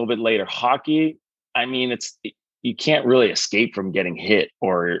could play a little bit later. Hockey, you can't really escape from getting hit,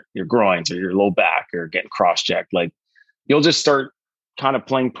 or your groins or your low back, or getting cross-checked. Like you'll just start kind of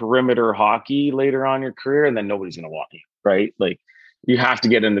playing perimeter hockey later on in your career, and then nobody's going to want you, right? Like you have to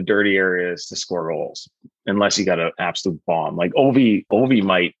get in the dirty areas to score goals, unless you got an absolute bomb. Like Ovi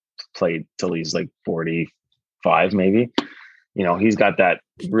might play till he's like 45, maybe. He's got that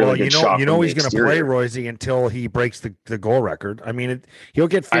really good shot. He's going to play Roisey until he breaks the goal record. He'll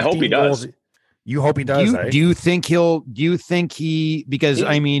get 15 I hope he goals. Does. You hope he does. Do you think because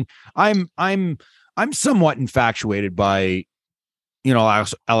I'm somewhat infatuated by,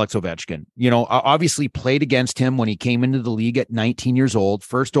 Alex Ovechkin, obviously played against him when he came into the league at 19 years old,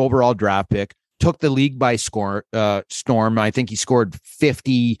 first overall draft pick, took the league by storm. I think he scored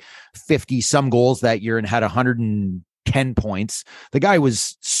 50 some goals that year and had 110 points. The guy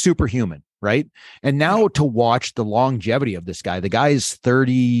was superhuman, right? And now to watch the longevity of this guy, the guy is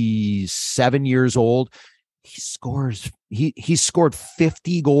 37 years old. He scored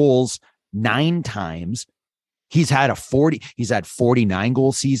 50 goals 9 times. He's had 49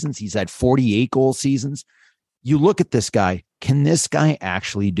 goal seasons. He's had 48 goal seasons. You look at this guy. Can this guy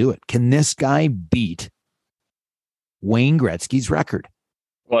actually do it? Can this guy beat Wayne Gretzky's record?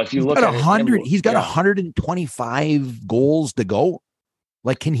 Well, if you look at 100, he's got 125 goals to go.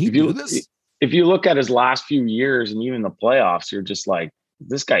 Like, can he do this? If you look at his last few years and even the playoffs, you're just like, is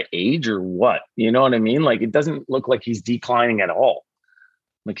this guy age or what? You know what I mean? Like, it doesn't look like he's declining at all.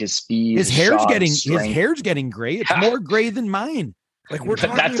 Like his speed, his hair's getting gray. It's more gray than mine. Like we're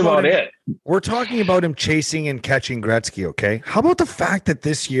talking that's about it. We're talking about him chasing and catching Gretzky. Okay, how about the fact that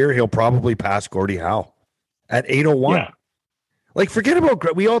this year he'll probably pass Gordie Howe at 801? Yeah. Like, forget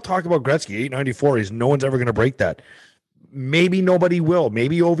about we all talk about Gretzky 894. No one's ever going to break that. Maybe nobody will.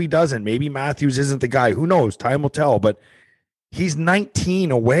 Maybe Ovi doesn't. Maybe Matthews isn't the guy. Who knows? Time will tell. But he's 19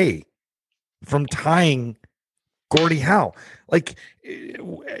 away from tying Gordie Howe. Like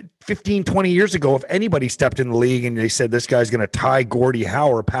 15, 20 years ago, if anybody stepped in the league and they said this guy's going to tie Gordie Howe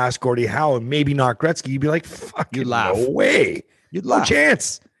or pass Gordie Howe and maybe not Gretzky, you'd be like, fucking no way. You'd laugh.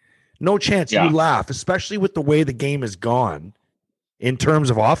 No chance. Yeah. You laugh, especially with the way the game has gone in terms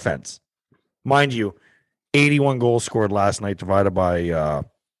of offense. Mind you, 81 goals scored last night divided by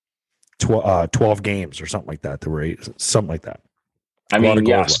 12 games or something like that. There were something like that.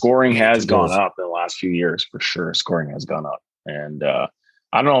 Scoring has gone up in the last few years for sure. Scoring has gone up. And I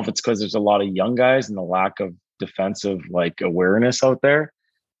don't know if it's because there's a lot of young guys and the lack of defensive awareness out there.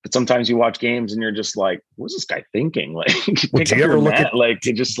 But sometimes you watch games and you're just like, what's this guy thinking? Like, do you ever look at do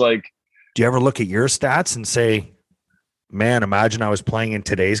you ever look at your stats and say, man, imagine I was playing in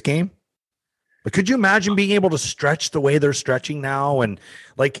today's game? But could you imagine being able to stretch the way they're stretching now? And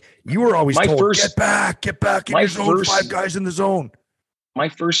like you were always told, get back in your zone, 5 guys in the zone. my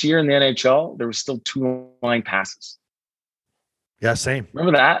first year in the NHL, there was still 2-line passes. Yeah, same.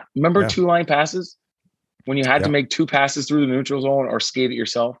 Remember that? Remember Yeah. 2-line passes when you had Yeah. to make 2 passes through the neutral zone or skate it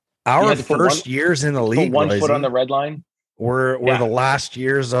yourself. Our first years in the league, put 1 foot on the red line. Were the last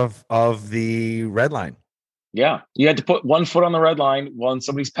years of the red line. Yeah, you had to put 1 foot on the red line when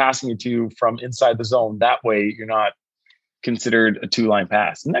somebody's passing it to you from inside the zone. That way, you're not considered a 2-line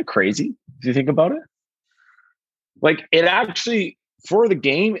pass. Isn't that crazy? Do you think about it? Like, it actually, for the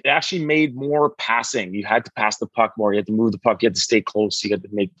game, it actually made more passing. You had to pass the puck more. You had to move the puck. You had to stay close. You had to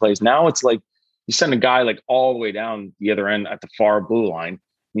make plays. Now it's like you send a guy like all the way down the other end at the far blue line.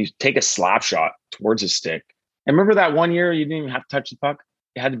 And you take a slap shot towards his stick. And remember that one year you didn't even have to touch the puck?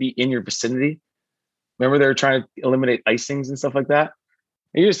 It had to be in your vicinity. Remember they were trying to eliminate icings and stuff like that?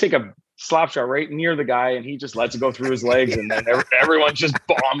 And you just take a slap shot right near the guy and he just lets it go through his legs and then everyone's just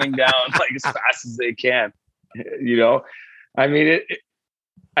bombing down like as fast as they can. You know, I mean,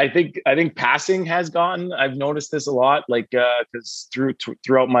 I think passing has gotten, I've noticed this a lot, like, because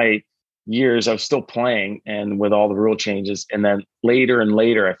throughout my years, I was still playing and with all the rule changes. And then later and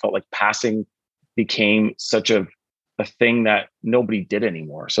later, I felt like passing became such a thing that nobody did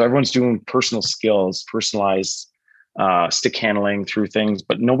anymore. So everyone's doing personal skills, personalized stick handling through things,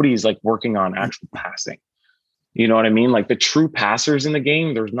 but nobody's like working on actual passing. You know what I mean? Like the true passers in the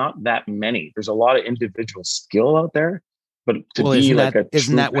game, there's not that many. There's a lot of individual skill out there. But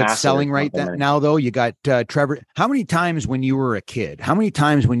isn't that what's selling right now, though? You got Trevor. How many times when you were a kid, how many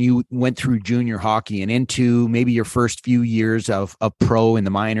times when you went through junior hockey and into maybe your first few years of pro in the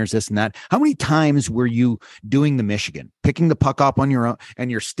minors, this and that, how many times were you doing the Michigan, picking the puck up on your own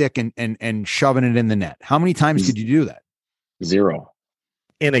and your stick and shoving it in the net? How many times did you do that? 0.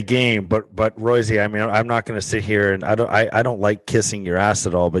 In a game, but Royce, I mean, I'm not going to sit here and I don't like kissing your ass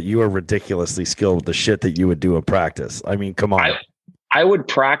at all, but you are ridiculously skilled with the shit that you would do in practice. I mean, come on. I would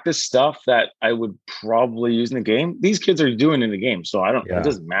practice stuff that I would probably use in the game. These kids are doing in the game, so it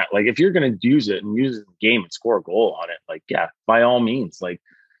doesn't matter. Like if you're going to use it in the game and score a goal on it, like, yeah, by all means, like,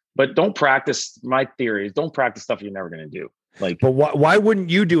 but don't practice. My theory is don't practice stuff you're never going to do. Like, but why wouldn't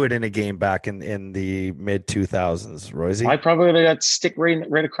you do it in a game back in the mid 2000s, Royce? I probably would have got stick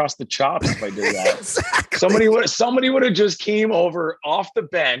right across the chops if I did that. Exactly. Somebody would have just came over off the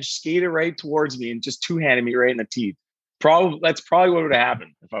bench, skated right towards me, and just 2-handed me right in the teeth. That's probably what would have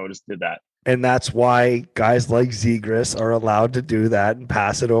happened if I would have did that. And that's why guys like Zegras are allowed to do that and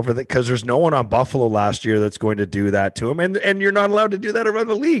pass it over because there's no one on Buffalo last year that's going to do that to him. And you're not allowed to do that around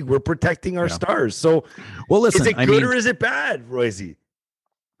the league. We're protecting our stars. So, well, listen, is it good or is it bad, Royce?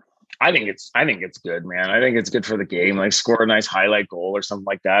 I think it's good, man. I think it's good for the game. Like score a nice highlight goal or something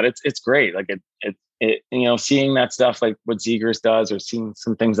like that. It's great. Like it you know, seeing that stuff like what Zegras does or seeing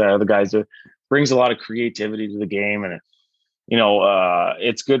some things that other guys do brings a lot of creativity to the game. And you know,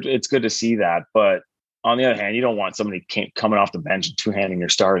 it's good to see that. But on the other hand, you don't want somebody coming off the bench and 2-handing your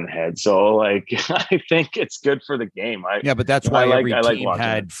star in the head. So, like, I think it's good for the game. But that's why every team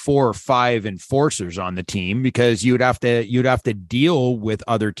had 4 or 5 enforcers on the team because you'd have to deal with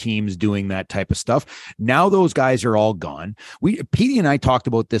other teams doing that type of stuff. Now those guys are all gone. Petey and I talked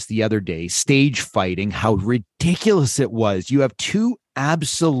about this the other day. Stage fighting, how ridiculous it was. You have 2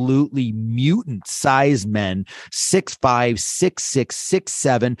 absolutely mutant size men, 6'5", 6'6",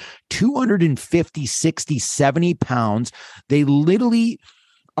 6'7", 250, 60, 70 pounds. They literally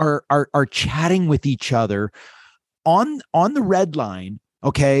are chatting with each other on the red line,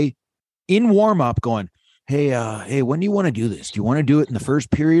 okay, in warm-up going, hey, when do you want to do this? Do you want to do it in the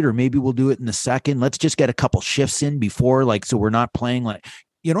first period or maybe we'll do it in the second? Let's just get a couple shifts in before, like, so we're not playing like,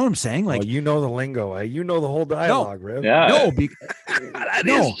 you know what I'm saying? Like, you know the lingo, you know the whole dialogue, Riv. Yeah.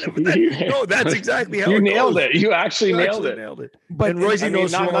 No, that's exactly how you nailed it. You actually nailed it. But and Royce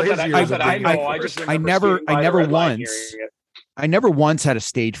knows all his years. I never once had a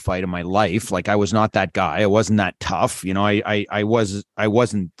stage fight in my life. Like I was not that guy. I wasn't that tough. You know, I wasn't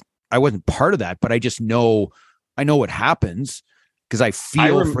part of that, but I just know, I know what happens. Because I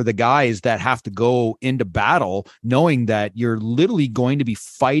feel for the guys that have to go into battle knowing that you're literally going to be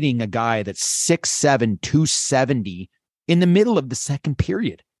fighting a guy that's 6'7", 270 in the middle of the second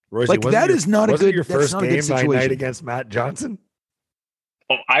period. Royce, like that is not a good. Your first game night against Matt Johnson.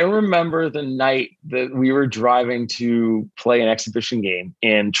 Oh, I remember the night that we were driving to play an exhibition game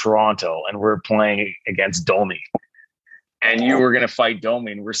in Toronto, and we're playing against Domi. And you were going to fight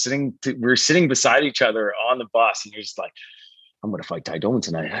Domi, and we're sitting beside each other on the bus, and you're just like, I'm going to fight Ty Domi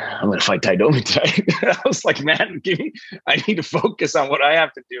tonight. I was like, man, I need to focus on what I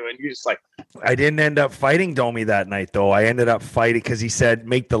have to do. And you're just like, I didn't end up fighting Domi that night, though. I ended up fighting because he said,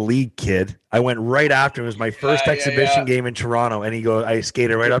 "Make the league, kid." I went right after him. It was my first exhibition game in Toronto, and I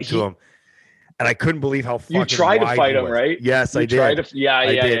skated right up to him, and I couldn't believe how fucking You tried to wide fight he him, was. right? Yes, You I did. I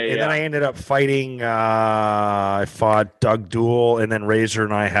did. And then I ended up fighting. I fought Doug Duell, and then Razor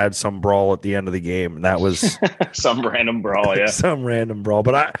and I had some brawl at the end of the game. And that was some random brawl, yeah. some random brawl.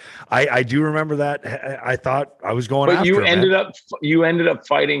 But I do remember that. I thought I was going. But after him, you ended up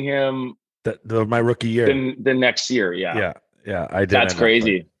fighting him my rookie year. The next year, yeah. Yeah. I did. That's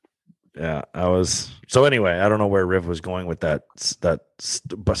crazy. Yeah, I was. So anyway, I don't know where Riv was going with that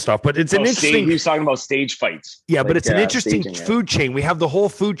stuff, but it's an interesting. He was talking about stage fights. Yeah, but it's an interesting food chain. We have the whole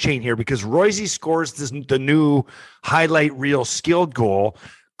food chain here because Roisey scores the new highlight reel skilled goal.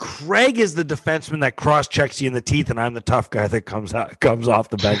 Craig is the defenseman that cross checks you in the teeth, and I'm the tough guy that comes off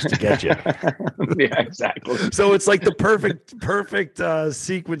the bench to get you. Yeah, exactly. So it's like the perfect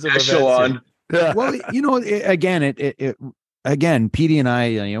sequence of echelon. events. Well, again, Petey and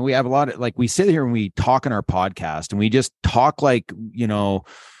I, we have a lot of, like, we sit here and we talk in our podcast and we just talk, like,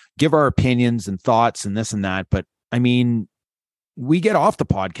 give our opinions and thoughts and this and that. But I mean, we get off the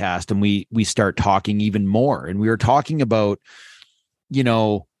podcast and we start talking even more. And we were talking about,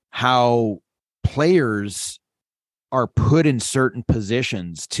 how players are put in certain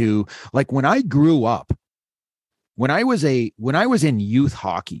positions to, like, when I grew up, when I was in youth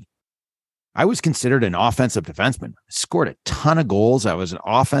hockey, I was considered an offensive defenseman. I scored a ton of goals. I was an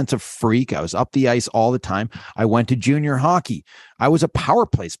offensive freak. I was up the ice all the time. I went to junior hockey. I was a power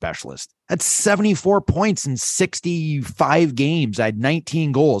play specialist. I had 74 points in 65 games. I had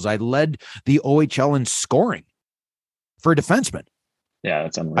 19 goals. I led the OHL in scoring for a defenseman. Yeah,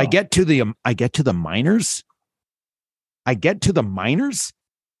 that's unreal. I get to the minors.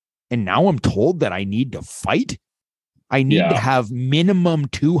 And now I'm told that I need to fight. I need to have minimum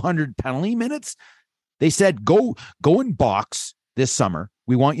 200 penalty minutes. They said, go and box this summer.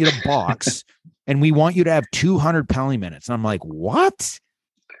 We want you to box and we want you to have 200 penalty minutes. And I'm like, what?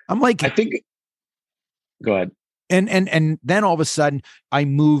 I'm like, I think, go ahead. And then all of a sudden I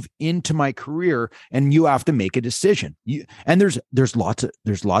move into my career and you have to make a decision. And there's lots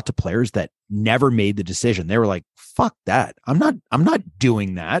of players that never made the decision. They were like, fuck that. I'm not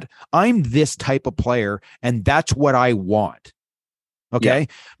doing that. I'm this type of player and that's what I want. Okay. Yeah.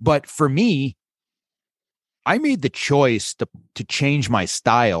 But for me, I made the choice to change my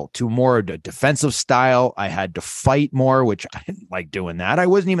style to more of a defensive style. I had to fight more, which I didn't like doing that. I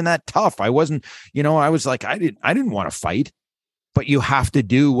wasn't even that tough. I wasn't, I was like, I didn't want to fight, but you have to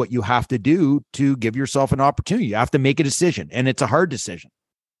do what you have to do to give yourself an opportunity. You have to make a decision, and it's a hard decision.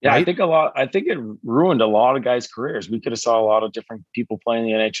 Yeah, right? I think it ruined a lot of guys' careers. We could have saw a lot of different people playing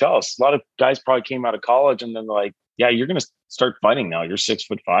the NHL. A lot of guys probably came out of college and then like, yeah, you're going to start fighting now. You're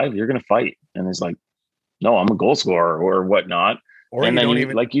 6'5", you're going to fight. And it's like, no, I'm a goal scorer or whatnot. Or and then don't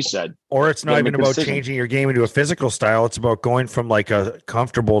even, like you said, or it's not even about changing your game into a physical style. It's about going from like a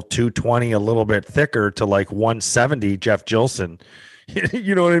comfortable 220, a little bit thicker, to like 170. Jeff Gilson,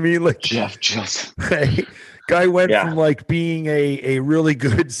 you know what I mean? Like Jeff Gilson, guy went from like being a really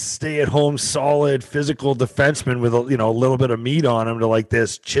good stay-at-home, solid physical defenseman with a little bit of meat on him to like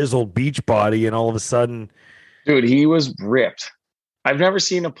this chiseled beach body, and all of a sudden, dude, he was ripped. I've never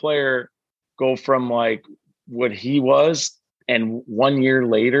seen a player go from like what he was, and 1 year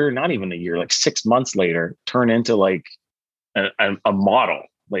later, not even a year, like 6 months later, turn into like a model.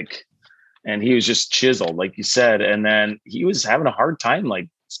 Like, and he was just chiseled, like you said. And then he was having a hard time like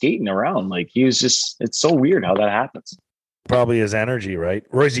skating around. Like he was just, it's so weird how that happens. Probably his energy, right?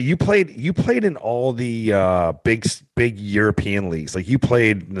 Royce, you played in all the big European leagues. Like you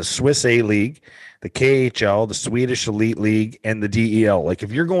played in the Swiss A League, the KHL, the Swedish Elite League, and the DEL. Like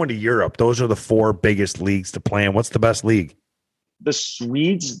if you're going to Europe, those are the four biggest leagues to play in. What's the best league? The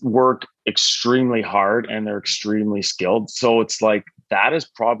Swedes work extremely hard and they're extremely skilled. So it's like, that is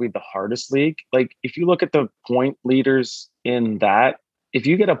probably the hardest league. Like if you look at the point leaders in that, if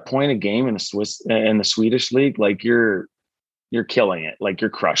you get a point a game in the Swedish league, like you're killing it, like you're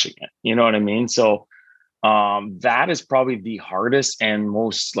crushing it. You know what I mean? So that is probably the hardest and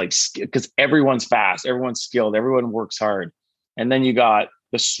most like, because everyone's fast, everyone's skilled, everyone works hard. And then you got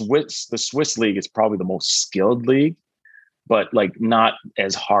the Swiss league is probably the most skilled league, but like not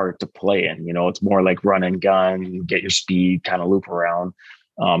as hard to play in. It's more like run and gun, get your speed, kind of loop around,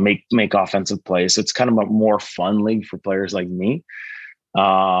 make offensive plays. So it's kind of a more fun league for players like me.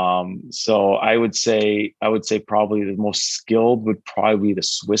 So I would say probably the most skilled would probably be the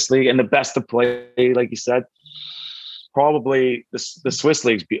Swiss league, and the best to play, like you said, probably the Swiss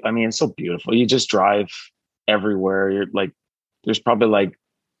leagues. I mean, it's so beautiful. You just drive everywhere. You're like, there's probably like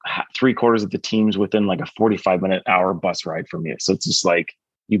 3/4 of the team's within like a 45-minute hour bus ride from you. So it's just like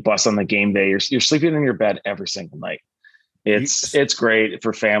you bus on the game day. You're sleeping in your bed every single night. It's great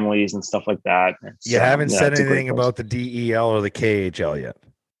for families and stuff like that. You haven't said anything about the DEL or the KHL yet.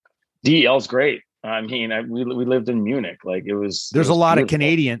 DEL is great. I mean, we lived in Munich. Like it was. There's a lot beautiful. of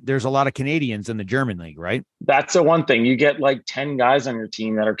Canadian. There's a lot of Canadians in the German league, right? That's the one thing. You get like 10 guys on your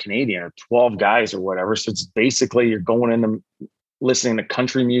team that are Canadian, or 12 guys or whatever. So it's basically you're going in the listening to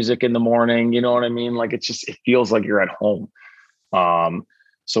country music in the morning. You know what I mean? Like it feels like you're at home.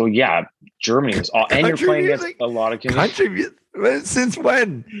 So yeah, Germany was all, and you're playing against a lot of country music. Since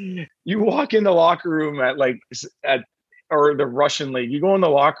when? You walk in the locker room or the Russian league, you go in the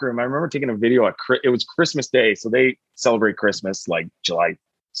locker room. I remember taking a video it was Christmas Day. So they celebrate Christmas like July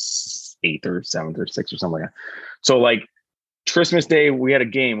 8th or 7th or 6th or something like that. So like Christmas Day, we had a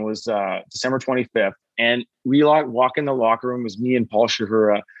game. It was December 25th. And we walk in the locker room. It was me and Paul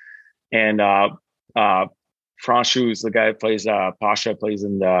Shahura and Franchus, the guy that plays Pasha, plays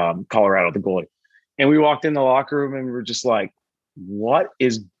in Colorado, the goalie. And we walked in the locker room and we were just like, what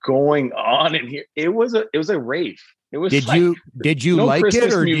is going on in here? It was a rave. It was. Did you no like Christmas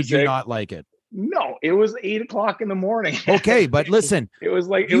it or music. Did you not like it? No, it was 8:00 in the morning. Okay, but listen, it was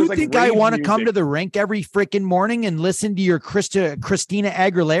like, you think I want to come to the rink every freaking morning and listen to your Christina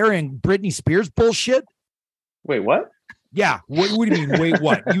Aguilera and Britney Spears bullshit? Wait, what? Yeah. What do you mean? Wait,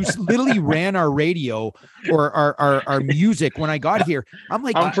 what? You literally ran our radio or our music when I got here. I'm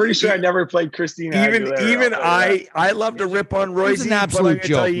like, I'm pretty sure I never played Christina Aguilera. Even I love to rip on Royce. It's an absolute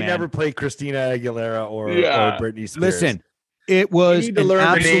joke, man. You never played Christina Aguilera or Britney Spears. Listen, it was you need to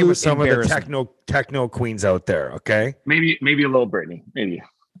learn the name of some of the techno queens out there. Okay, maybe a little Britney. Maybe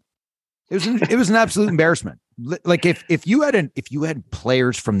it was an absolute embarrassment. Like if you had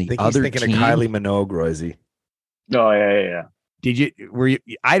players from the other team, thinking of Kylie Minogue, Royce. Oh yeah. Were you?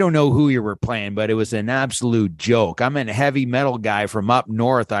 I don't know who you were playing, but it was an absolute joke. I'm a heavy metal guy from up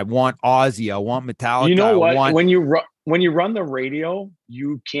north. I want Ozzy. I want Metallica. You know what? When you run the radio,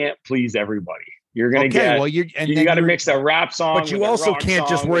 you can't please everybody. You're gonna get. Well, you got to mix a rap song, but you also can't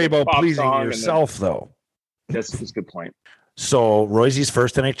just worry about pleasing yourself, though. That's a good point. So Royce's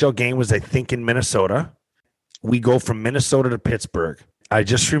first NHL game was, I think, in Minnesota. We go from Minnesota to Pittsburgh. I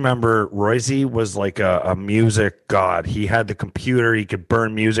just remember Royce was like a music god. He had the computer. He could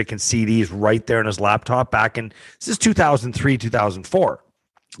burn music and CDs right there in his laptop this is 2003, 2004.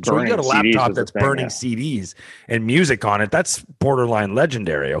 So you got a laptop that's burning CDs and music on it. That's borderline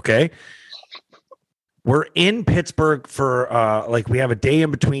legendary, okay? We're in Pittsburgh for we have a day in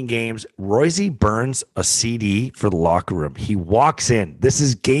between games. Royce burns a CD for the locker room. He walks in. This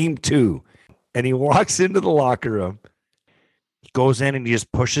is game 2. And he walks into the locker room. He goes in and he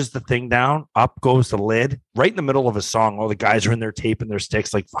just pushes the thing down. Up goes the lid right in the middle of a song. All the guys are in there taping their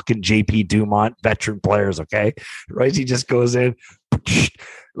sticks like fucking JP Dumont, veteran players, okay? Right? He just goes in,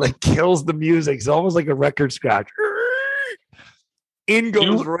 like kills the music. It's almost like a record scratch. In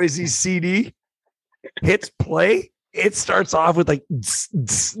goes Royce's CD. Hits play. It starts off with like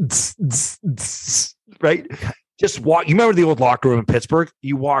right. Just walk. You remember the old locker room in Pittsburgh?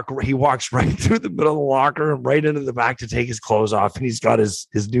 He walks right through the middle of the locker room, right into the back to take his clothes off, and he's got his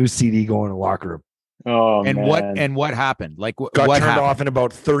new CD going in the locker room. Oh, and man. what happened? Like what turned happened? Off in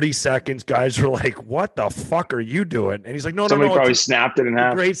about 30 seconds. Guys were like, "What the fuck are you doing?" And he's like, Somebody probably snapped it in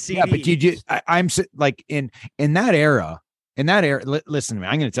half. Great CD. Yeah, but I'm like in that era. Listen to me.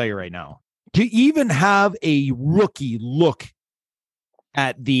 I'm going to tell you right now. To even have a rookie look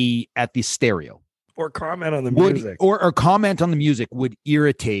at the stereo or comment on the music or comment on the music would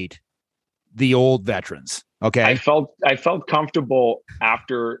irritate the old veterans. Okay. I felt comfortable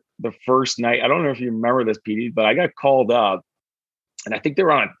after the first night. I don't know if you remember this, PD, but I got called up and I think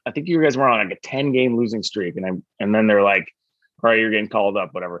you guys were on like a 10-game losing streak. And then they're like, all right, you're getting called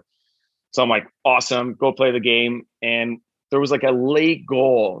up, whatever. So I'm like, awesome, go play the game. And there was like a late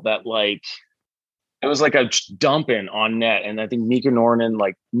goal that it was like a dump in on net. And I think Mika Norman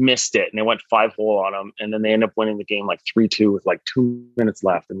missed it and it went 5-hole on him. And then they ended up winning the game 3-2 with 2 minutes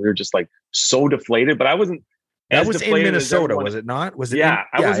left. And we were just so deflated, but I wasn't. That was in Minnesota, was it not? Was it? Yeah,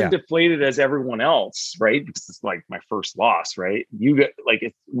 I wasn't deflated as everyone else, right? Because it's my first loss, right? You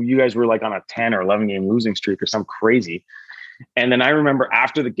guys were on a 10 or 11 game losing streak or something crazy. And then I remember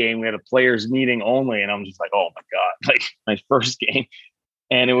after the game, we had a players meeting only. And I'm just like, oh my God, my first game.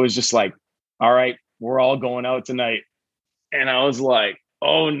 And it was just all right, we're all going out tonight. And I was like,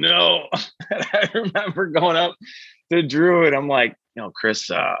 oh no. And I remember going up to Drew and I'm like, Chris,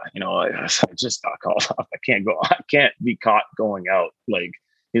 I just got called off. I can't be caught going out.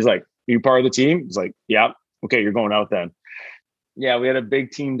 He's like, are you part of the team? He's like, yeah. Okay, you're going out then. Yeah, we had a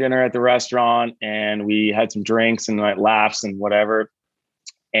big team dinner at the restaurant, and we had some drinks and like laughs and whatever.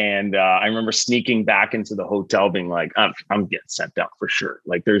 And I remember sneaking back into the hotel, being like, "I'm getting sent down for sure.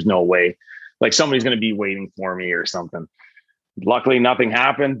 Like, there's no way. Like, somebody's going to be waiting for me or something." Luckily, nothing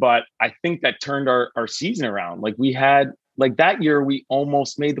happened, but I think that turned our season around. Like, we had like that year, we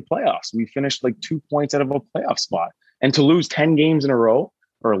almost made the playoffs. We finished like 2 points out of a playoff spot, and to lose 10 games in a row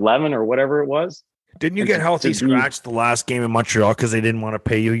or 11 or whatever it was. Didn't you get healthy scratched the last game in Montreal because they didn't want to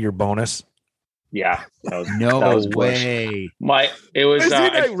pay you your bonus? Yeah, no way. I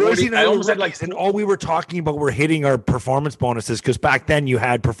almost had like, and all we were talking about were hitting our performance bonuses, because back then you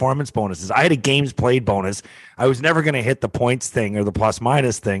had performance bonuses. I had a games played bonus. I was never going to hit the points thing or the plus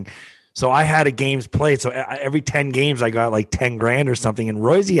minus thing, so I had a games played. So every 10 games I got like 10 grand or something. And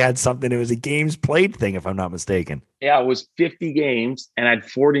Royce had something. It was a games played thing, if I'm not mistaken. Yeah, it was 50 games, and I had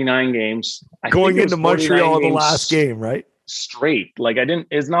 49 games going into Montreal the last game, right? Straight. Like,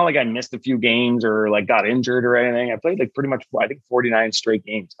 it's not like I missed a few games or like got injured or anything. I played like pretty much, I think, 49 straight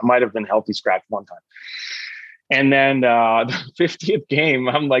games. I might have been healthy scratched one time. And then the 50th game,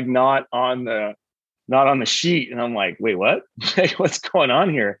 I'm like not on the sheet. And I'm like, wait, what? What's going on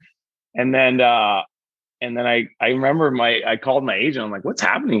here? And then I remember I called my agent. I'm like, what's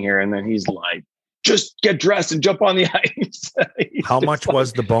happening here? And then he's like, just get dressed and jump on the ice. How much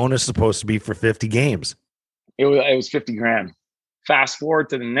was the bonus supposed to be for 50 games? It was 50 grand. Fast forward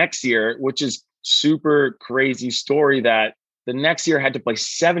to the next year, which is super crazy story, that the next year I had to play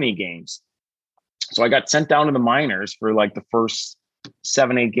 70 games. So I got sent down to the minors for like the first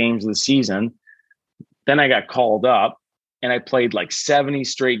 7-8 games of the season. Then I got called up, and I played like 70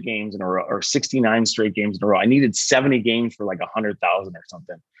 straight games in a row, or 69 straight games in a row. I needed 70 games for like 100,000 or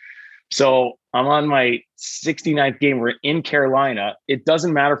something. So I'm on my 69th game. We're in Carolina. It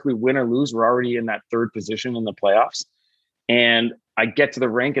doesn't matter if we win or lose. We're already in that third position in the playoffs. And I get to the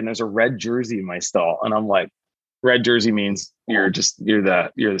rink, and there's a red jersey in my stall. And I'm like, red jersey means you're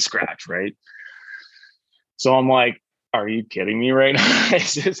the scratch, right? So I'm like, are you kidding me right now?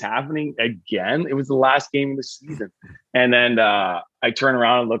 Is this happening again? It was the last game of the season. And then I turn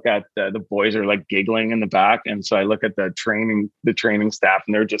around and look at the boys are like giggling in the back. And so I look at the training staff,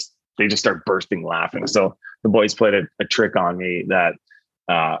 and they just start bursting laughing. So the boys played a trick on me that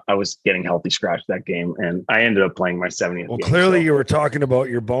I was getting healthy scratched that game, and I ended up playing my 70th Well, game. clearly you were talking about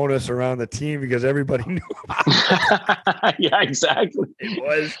your bonus around the team because everybody knew about it. Yeah, exactly. It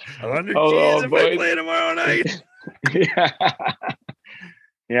was 100 G's if I play tomorrow night.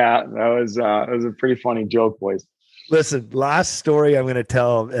 Yeah, that was a pretty funny joke, boys. Listen, last story I'm going to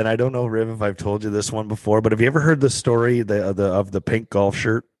tell, and I don't know, Riv, if I've told you this one before, but have you ever heard the story of the pink golf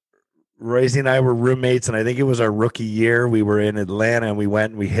shirt? Royce and I were roommates, and I think it was our rookie year. We were in Atlanta, and we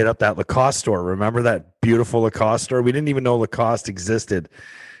went and we hit up that Lacoste store. Remember that beautiful Lacoste store? We didn't even know Lacoste existed,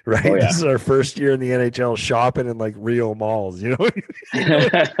 right? Oh, yeah. This is our first year in the NHL, shopping in like real malls. You know what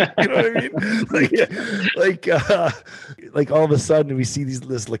I mean? Like all of a sudden we see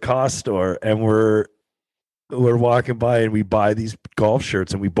this Lacoste store, and we're walking by, and we buy these golf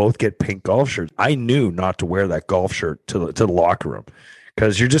shirts, and we both get pink golf shirts. I knew not to wear that golf shirt to the locker room,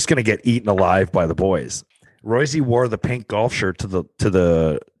 because you're just going to get eaten alive by the boys. Royce wore the pink golf shirt to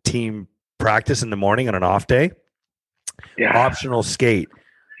the team practice in the morning on an off day. Yeah. Optional skate.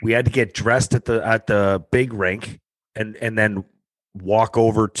 We had to get dressed at the big rink and then walk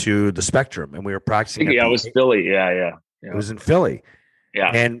over to the Spectrum, and we were practicing. Yeah, it was Philly. Yeah. It was in Philly.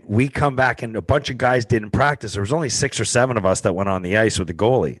 Yeah. And we come back, and a bunch of guys didn't practice. There was only 6 or 7 of us that went on the ice with the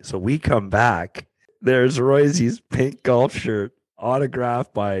goalie. So we come back. There's Royce's pink golf shirt,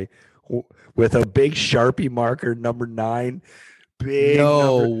 autographed with a big Sharpie marker, number 9. Big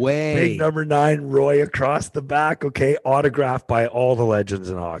number 9 Roy across the back. Okay, autographed by all the legends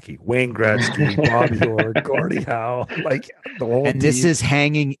in hockey: Wayne Gretzky, Bobby Orr, Gordie Howe, like the whole and team. This is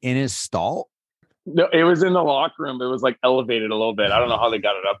hanging in his stall. No, it was in the locker room. It was like elevated a little bit. I don't know how they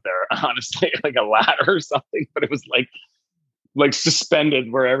got it up there, honestly, like a ladder or something, but it was like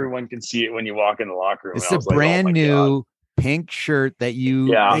suspended where everyone can see it when you walk in the locker room. It's a brand new pink shirt that you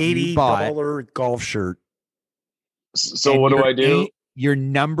 $80 golf shirt. So what do I do? Your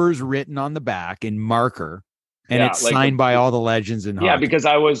number's written on the back in marker, and it's signed by all the legends in hockey. Yeah, because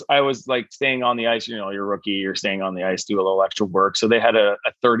I was like staying on the ice. You know, you're a rookie, you're staying on the ice, do a little extra work. So they had a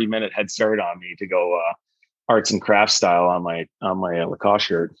 30-minute head start on me to go arts and crafts style on my Lacoste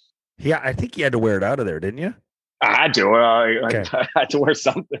shirt. Yeah, I think you had to wear it out of there, didn't you? I had to. Okay. I had to wear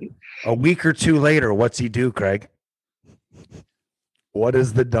something. A week or two later, what's he do, Craig? What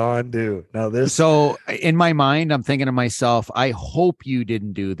does the Don do? Now this. So in my mind, I'm thinking to myself, I hope you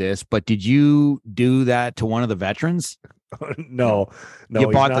didn't do this, but did you do that to one of the veterans? No, You he's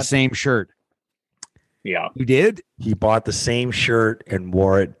bought the not. same shirt. Yeah. You did? He bought the same shirt and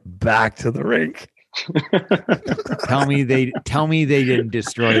wore it back to the rink. Tell me they didn't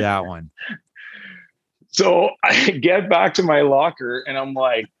destroy that one. So I get back to my locker and I'm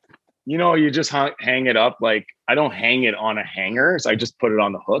like, you just hang it up. Like, I don't hang it on a hanger. So I just put it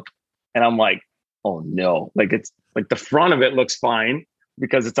on the hook. And I'm like, oh no. Like, it's like the front of it looks fine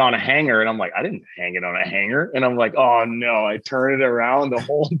because it's on a hanger. And I'm like, I didn't hang it on a hanger. And I'm like, oh no. I turn it around. The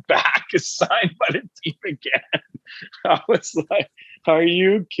whole back is signed by the team again. I was like, are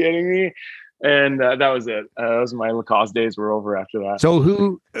you kidding me? And that was it. That was my Lacoste days were over after that. So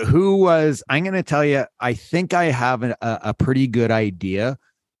who was, I'm going to tell you, I think I have a pretty good idea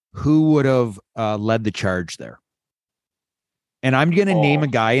who would have led the charge there. And I'm going to name a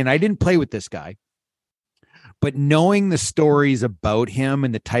guy, and I didn't play with this guy, but knowing the stories about him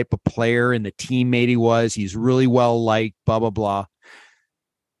and the type of player and the teammate he was, he's really well liked, blah, blah, blah.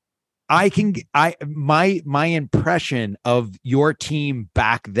 My impression of your team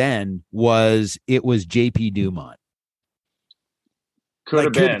back then was it was JP Dumont. Could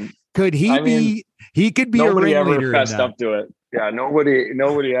have been. Could he be? He could be a ringleader. Nobody ever fessed up to it. Yeah,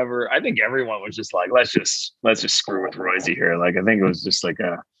 nobody ever. I think everyone was just like, let's just screw with Royce here. Like, I think it was just like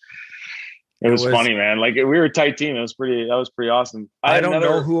it was funny, man. Like, we were a tight team. That was pretty awesome. I don't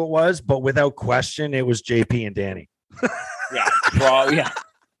know who it was, but without question, it was JP and Danny. Yeah, well, yeah.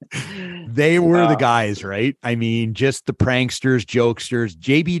 They were the guys, right? I mean, just the pranksters, jokesters.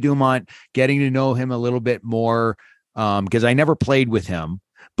 JB Dumont, getting to know him a little bit more, because I never played with him,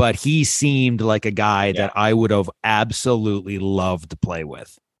 but he seemed like a guy that I would have absolutely loved to play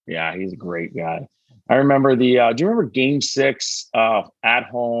with. Yeah, he's a great guy. I remember do you remember Game 6 at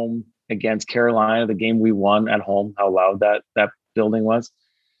home against Carolina, the game we won at home, how loud that building was?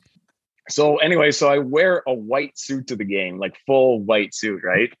 So anyway, I wear a white suit to the game, like full white suit,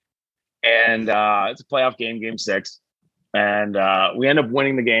 right? And it's a playoff game, Game 6. And we end up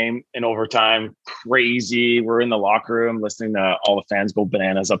winning the game in overtime. Crazy. We're in the locker room listening to all the fans go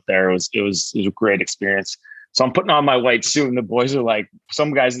bananas up there. It was a great experience. So I'm putting on my white suit and the boys are like,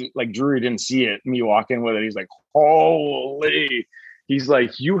 some guys like Drury didn't see it. Me walk in with it. He's like, holy. He's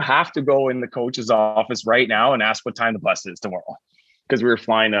like, you have to go in the coach's office right now and ask what time the bus is tomorrow. Because we were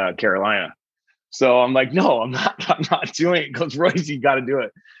flying to Carolina. So I'm like, no, I'm not doing it. He goes, Royce, you got to do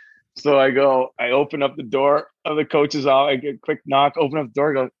it. So I open up the door of the coach's office. I get a quick knock, open up the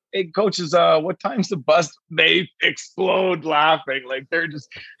door, go, hey, coaches, what time's the bus? They explode laughing. Like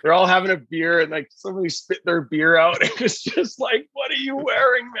they're all having a beer and like somebody spit their beer out. It's just like, what are you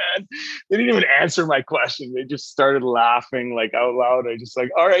wearing, man? They didn't even answer my question. They just started laughing like out loud. I just like,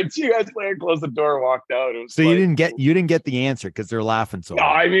 all right, see you guys later. Closed the door, and walked out. It was so like, you didn't get the answer because they're laughing so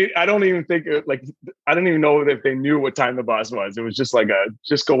hard. I mean, I don't even think I don't even know if they knew what time the bus was. It was just like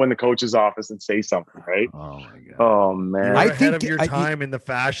just go in the coach's office and say something, right? Oh my god. Oh man. I think of your time in the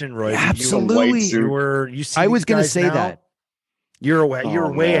fashion, Royce. Absolutely. I was going to say that you're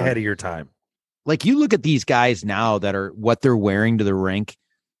way ahead of your time. Like, you look at these guys now that are what they're wearing to the rink.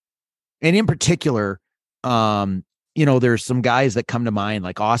 And in particular, there's some guys that come to mind,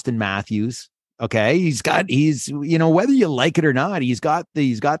 like Austin Matthews. Okay. He's whether you like it or not, he's got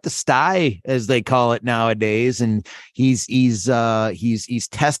the sty, as they call it nowadays. And he's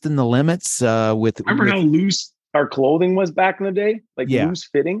testing the limits Remember how loose our clothing was back in the day? Like loose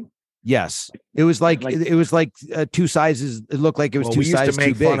fitting. Yes, it was like 2 sizes. It looked like it was 2 sizes too big. We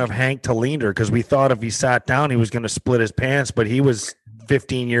used to make fun of Hank Talender because we thought if he sat down, he was going to split his pants, but he was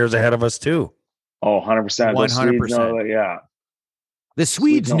 15 years ahead of us too. Oh, 100%. 100%. Yeah. The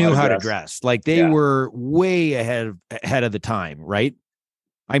Swedes knew how to dress. Like, they were way ahead of the time, right?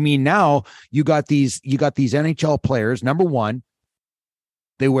 I mean, now you got these NHL players. Number one,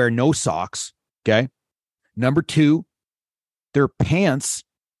 they wear no socks. Okay. Number two, their pants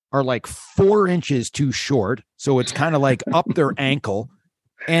are like 4 inches too short. So it's kind of like up their ankle,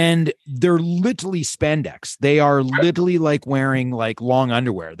 and they're literally spandex. They are literally like wearing like long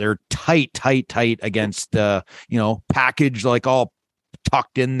underwear. They're tight against packaged, like all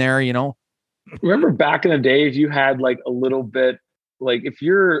tucked in there, Remember back in the day, if you had like a little bit, like if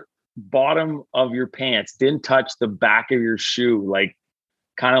your bottom of your pants didn't touch the back of your shoe, like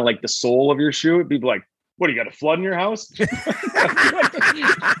kind of like the sole of your shoe, it'd be like, what, you got a flood in your house? That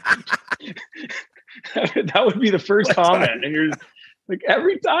would be the first comment. And you're like,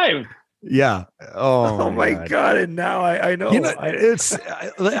 every time. Yeah. Oh my God. And now I know.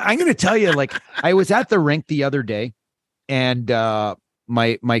 I'm going to tell you, like, I was at the rink the other day, and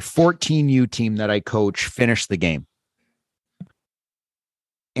my 14U team that I coach finished the game.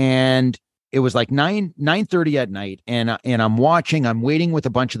 And it was like 9:30 at night, and I'm waiting with a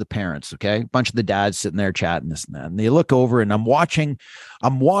bunch of the parents, okay? A bunch of the dads sitting there chatting this and that. And they look over, and I'm watching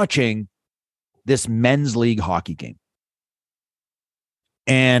this men's league hockey game.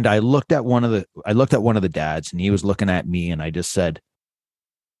 And I looked at one of the dads, and he was looking at me, and I just said,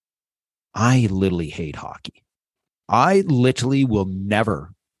 I literally hate hockey. I literally will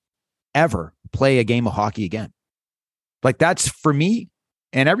never, ever play a game of hockey again. Like, that's for me.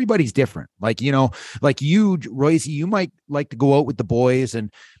 And everybody's different. Like, you know, like you, Royce, you might like to go out with the boys, and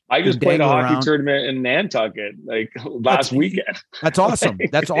I just played a hockey tournament in Nantucket like last weekend. That's awesome.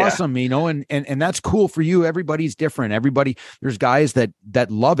 That's awesome. You know, and that's cool for you. Everybody's different. There's guys that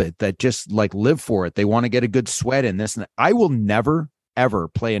love it, that just like live for it. They want to get a good sweat in this. And I will never, ever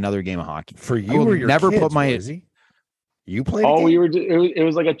play another game of hockey. For you or your never kids, put my. Rosie? You played? Oh, it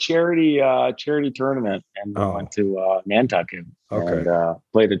was like a charity tournament, and we went to Nantucket and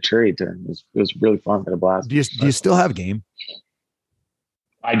played a charity tournament. It was really fun. Had a blast. Do you still have game?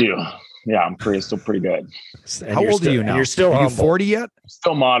 I do. Yeah, I'm still pretty good. How old are you now? You're still are you 40 yet?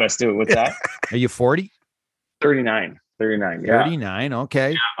 Still modest too with that. Are you 40? 39. 39. Yeah. 39.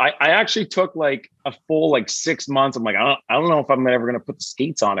 Okay. I actually took like a full like 6 months. I'm like, I don't know if I'm ever going to put the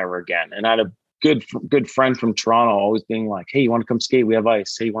skates on ever again. And I had a good friend from Toronto always being like, hey, you want to come skate? We have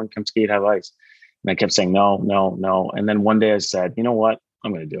ice. Hey, you want to come skate? Have ice. And I kept saying, no. And then one day I said, you know what?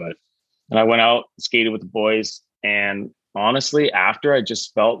 I'm going to do it. And I went out, skated with the boys. And honestly, after, I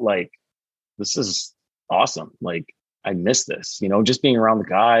just felt like this is awesome. Like, I miss this, you know, just being around the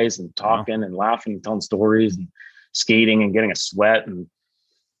guys and talking and laughing and telling stories and skating and getting a sweat, and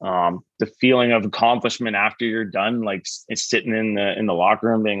the feeling of accomplishment after you're done, like sitting in the locker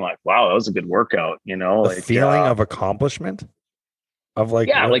room being like, wow, that was a good workout, you know, the feeling of accomplishment of like,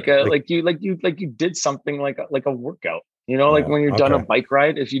 yeah, like you did something like a workout, you know, like when you're done a bike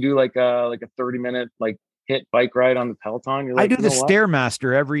ride, if you do like a 30-minute like hit bike ride on the Peloton, you're like, I do the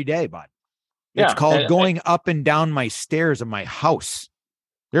Stairmaster every day, bud. It's called going up and down my stairs of my house.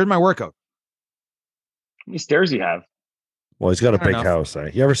 There's my workout. How many stairs do you have? Well, he's got a big house.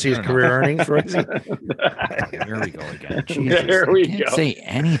 You ever see his career earnings, Rosie? Here we go again. Jesus, there we go. Say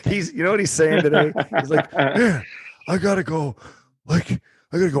anything. You know what he's saying today? He's like, man, I gotta go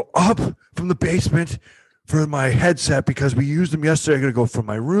up from the basement for my headset because we used them yesterday. I gotta go from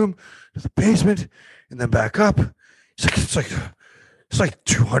my room to the basement and then back up. It's like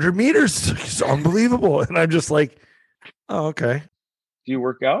 200 meters. It's unbelievable. And I'm just like, oh, okay. Do you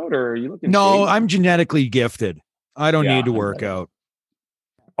work out or are you looking? No, I'm genetically gifted. I don't need to work out.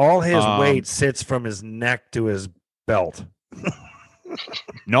 All his weight sits from his neck to his belt.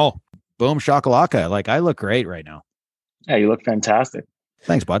 No. Boom shakalaka. Like, I look great right now. Yeah, you look fantastic.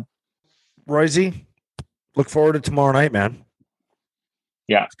 Thanks, bud. Royce, look forward to tomorrow night, man.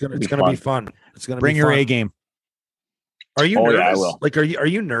 Yeah. It's gonna be fun. It's gonna bring be your fun. A game. Are you nervous? Yeah, I will. Like, are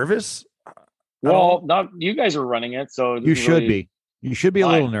you nervous? Well, not you guys are running it, so you should be. You should be a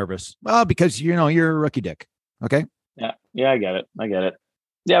little nervous. Well, because you're a rookie dick. Okay. Yeah, I get it.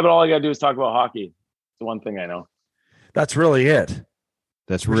 Yeah, but all I gotta do is talk about hockey. It's the one thing I know. That's really it.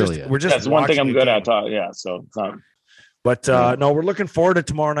 That's one thing I'm good at. Yeah, so it's not. But no, we're looking forward to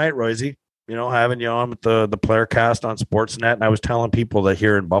tomorrow night, Royce. You know, having you on with the Player Cast on Sportsnet, and I was telling people that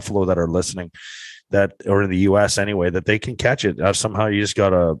here in Buffalo that are listening, or in the U.S. anyway, that they can catch it. Somehow you just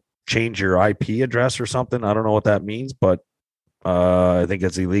gotta change your IP address or something. I don't know what that means, but I think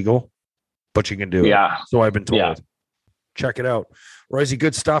it's illegal. But you can do it. So I've been told. Yeah. Check it out. Royce,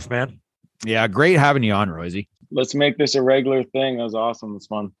 good stuff, man. Yeah, great having you on, Royce. Let's make this a regular thing. That was awesome. It's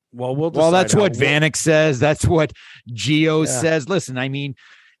fun. Well, that's what Vanek says. That's what Gio says. Listen, I mean,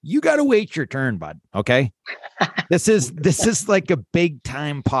 you got to wait your turn, bud. Okay. This is like a big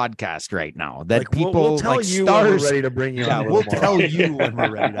time podcast right now that like, people we'll tell like you stars when we're ready to bring you. Yeah, we'll tell you when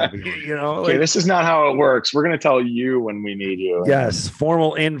we're ready to bring you. You know, okay, this is not how it works. We're going to tell you when we need you. Yes.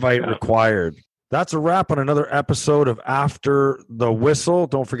 Formal invite required. That's a wrap on another episode of After the Whistle.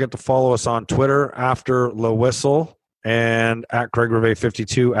 Don't forget to follow us on Twitter, After the Whistle, and at Craig Rivet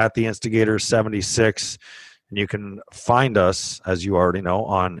 52, at the Instigator 76. And you can find us, as you already know,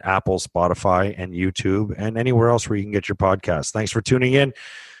 on Apple, Spotify, and YouTube, and anywhere else where you can get your podcasts. Thanks for tuning in.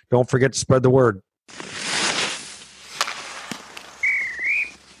 Don't forget to spread the word.